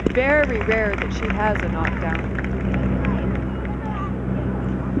 It's very rare that she has a knockdown.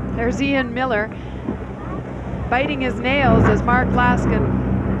 There's Ian Miller biting his nails as Mark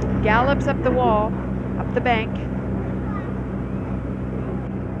Laskin gallops up the wall, up the bank.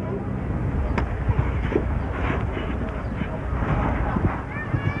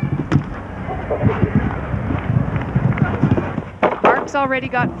 Mark's already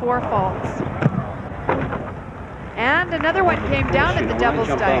got 4 faults. And another one came down at the Devil's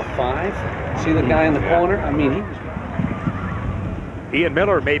Dyke. 5. See the guy in the corner? I mean, he was... Ian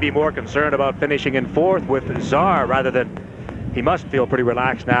Miller may be more concerned about finishing in 4th with Czar rather than... He must feel pretty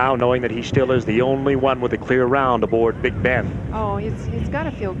relaxed now, knowing that he still is the only one with a clear round aboard Big Ben. Oh, he's got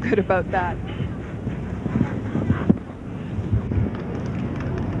to feel good about that.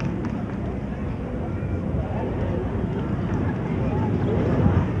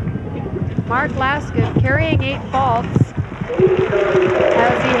 Mark Laskin carrying 8 faults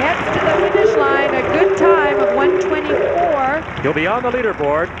as he heads to the finish line. A good time of 1:24. He'll be on the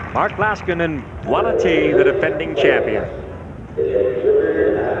leaderboard. Mark Laskin and Voilati, the defending champion.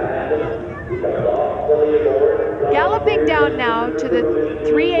 Galloping down now to the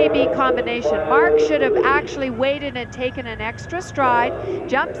 3AB combination. Mark should have actually waited and taken an extra stride,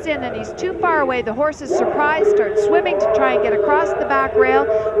 jumps in and he's too far away. The horse is surprised, starts swimming to try and get across the back rail.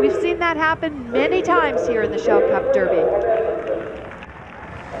 We've seen that happen many times here in the Shell Cup Derby.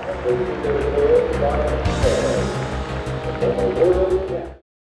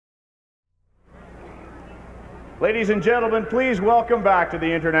 Ladies and gentlemen, please welcome back to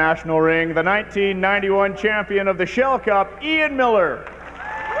the international ring the 1991 champion of the Shell Cup, Ian Miller.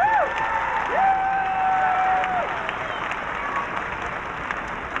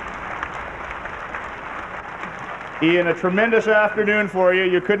 Ian, a tremendous afternoon for you.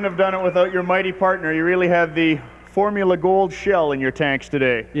 You couldn't have done it without your mighty partner. You really had the Formula Gold shell in your tanks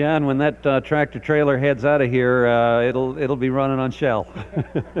today. Yeah, and when that tractor trailer heads out of here, it'll be running on Shell.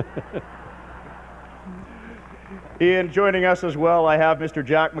 Ian, joining us as well, I have Mr.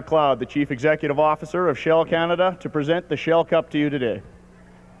 Jack McLeod, the Chief Executive Officer of Shell Canada, to present the Shell Cup to you today.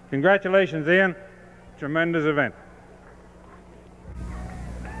 Congratulations, Ian. Tremendous event.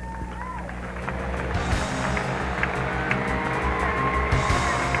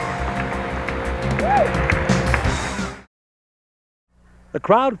 The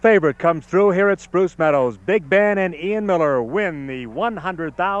crowd favorite comes through here at Spruce Meadows. Big Ben and Ian Miller win the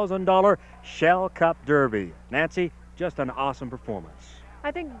 $100,000 Shell Cup Derby. Nancy, just an awesome performance.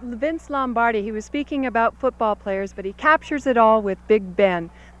 I think Vince Lombardi, he was speaking about football players, but he captures it all with Big Ben.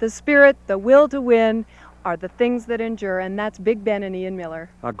 The spirit, the will to win are the things that endure, and that's Big Ben and Ian Miller.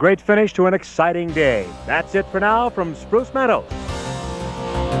 A great finish to an exciting day. That's it for now from Spruce Meadows.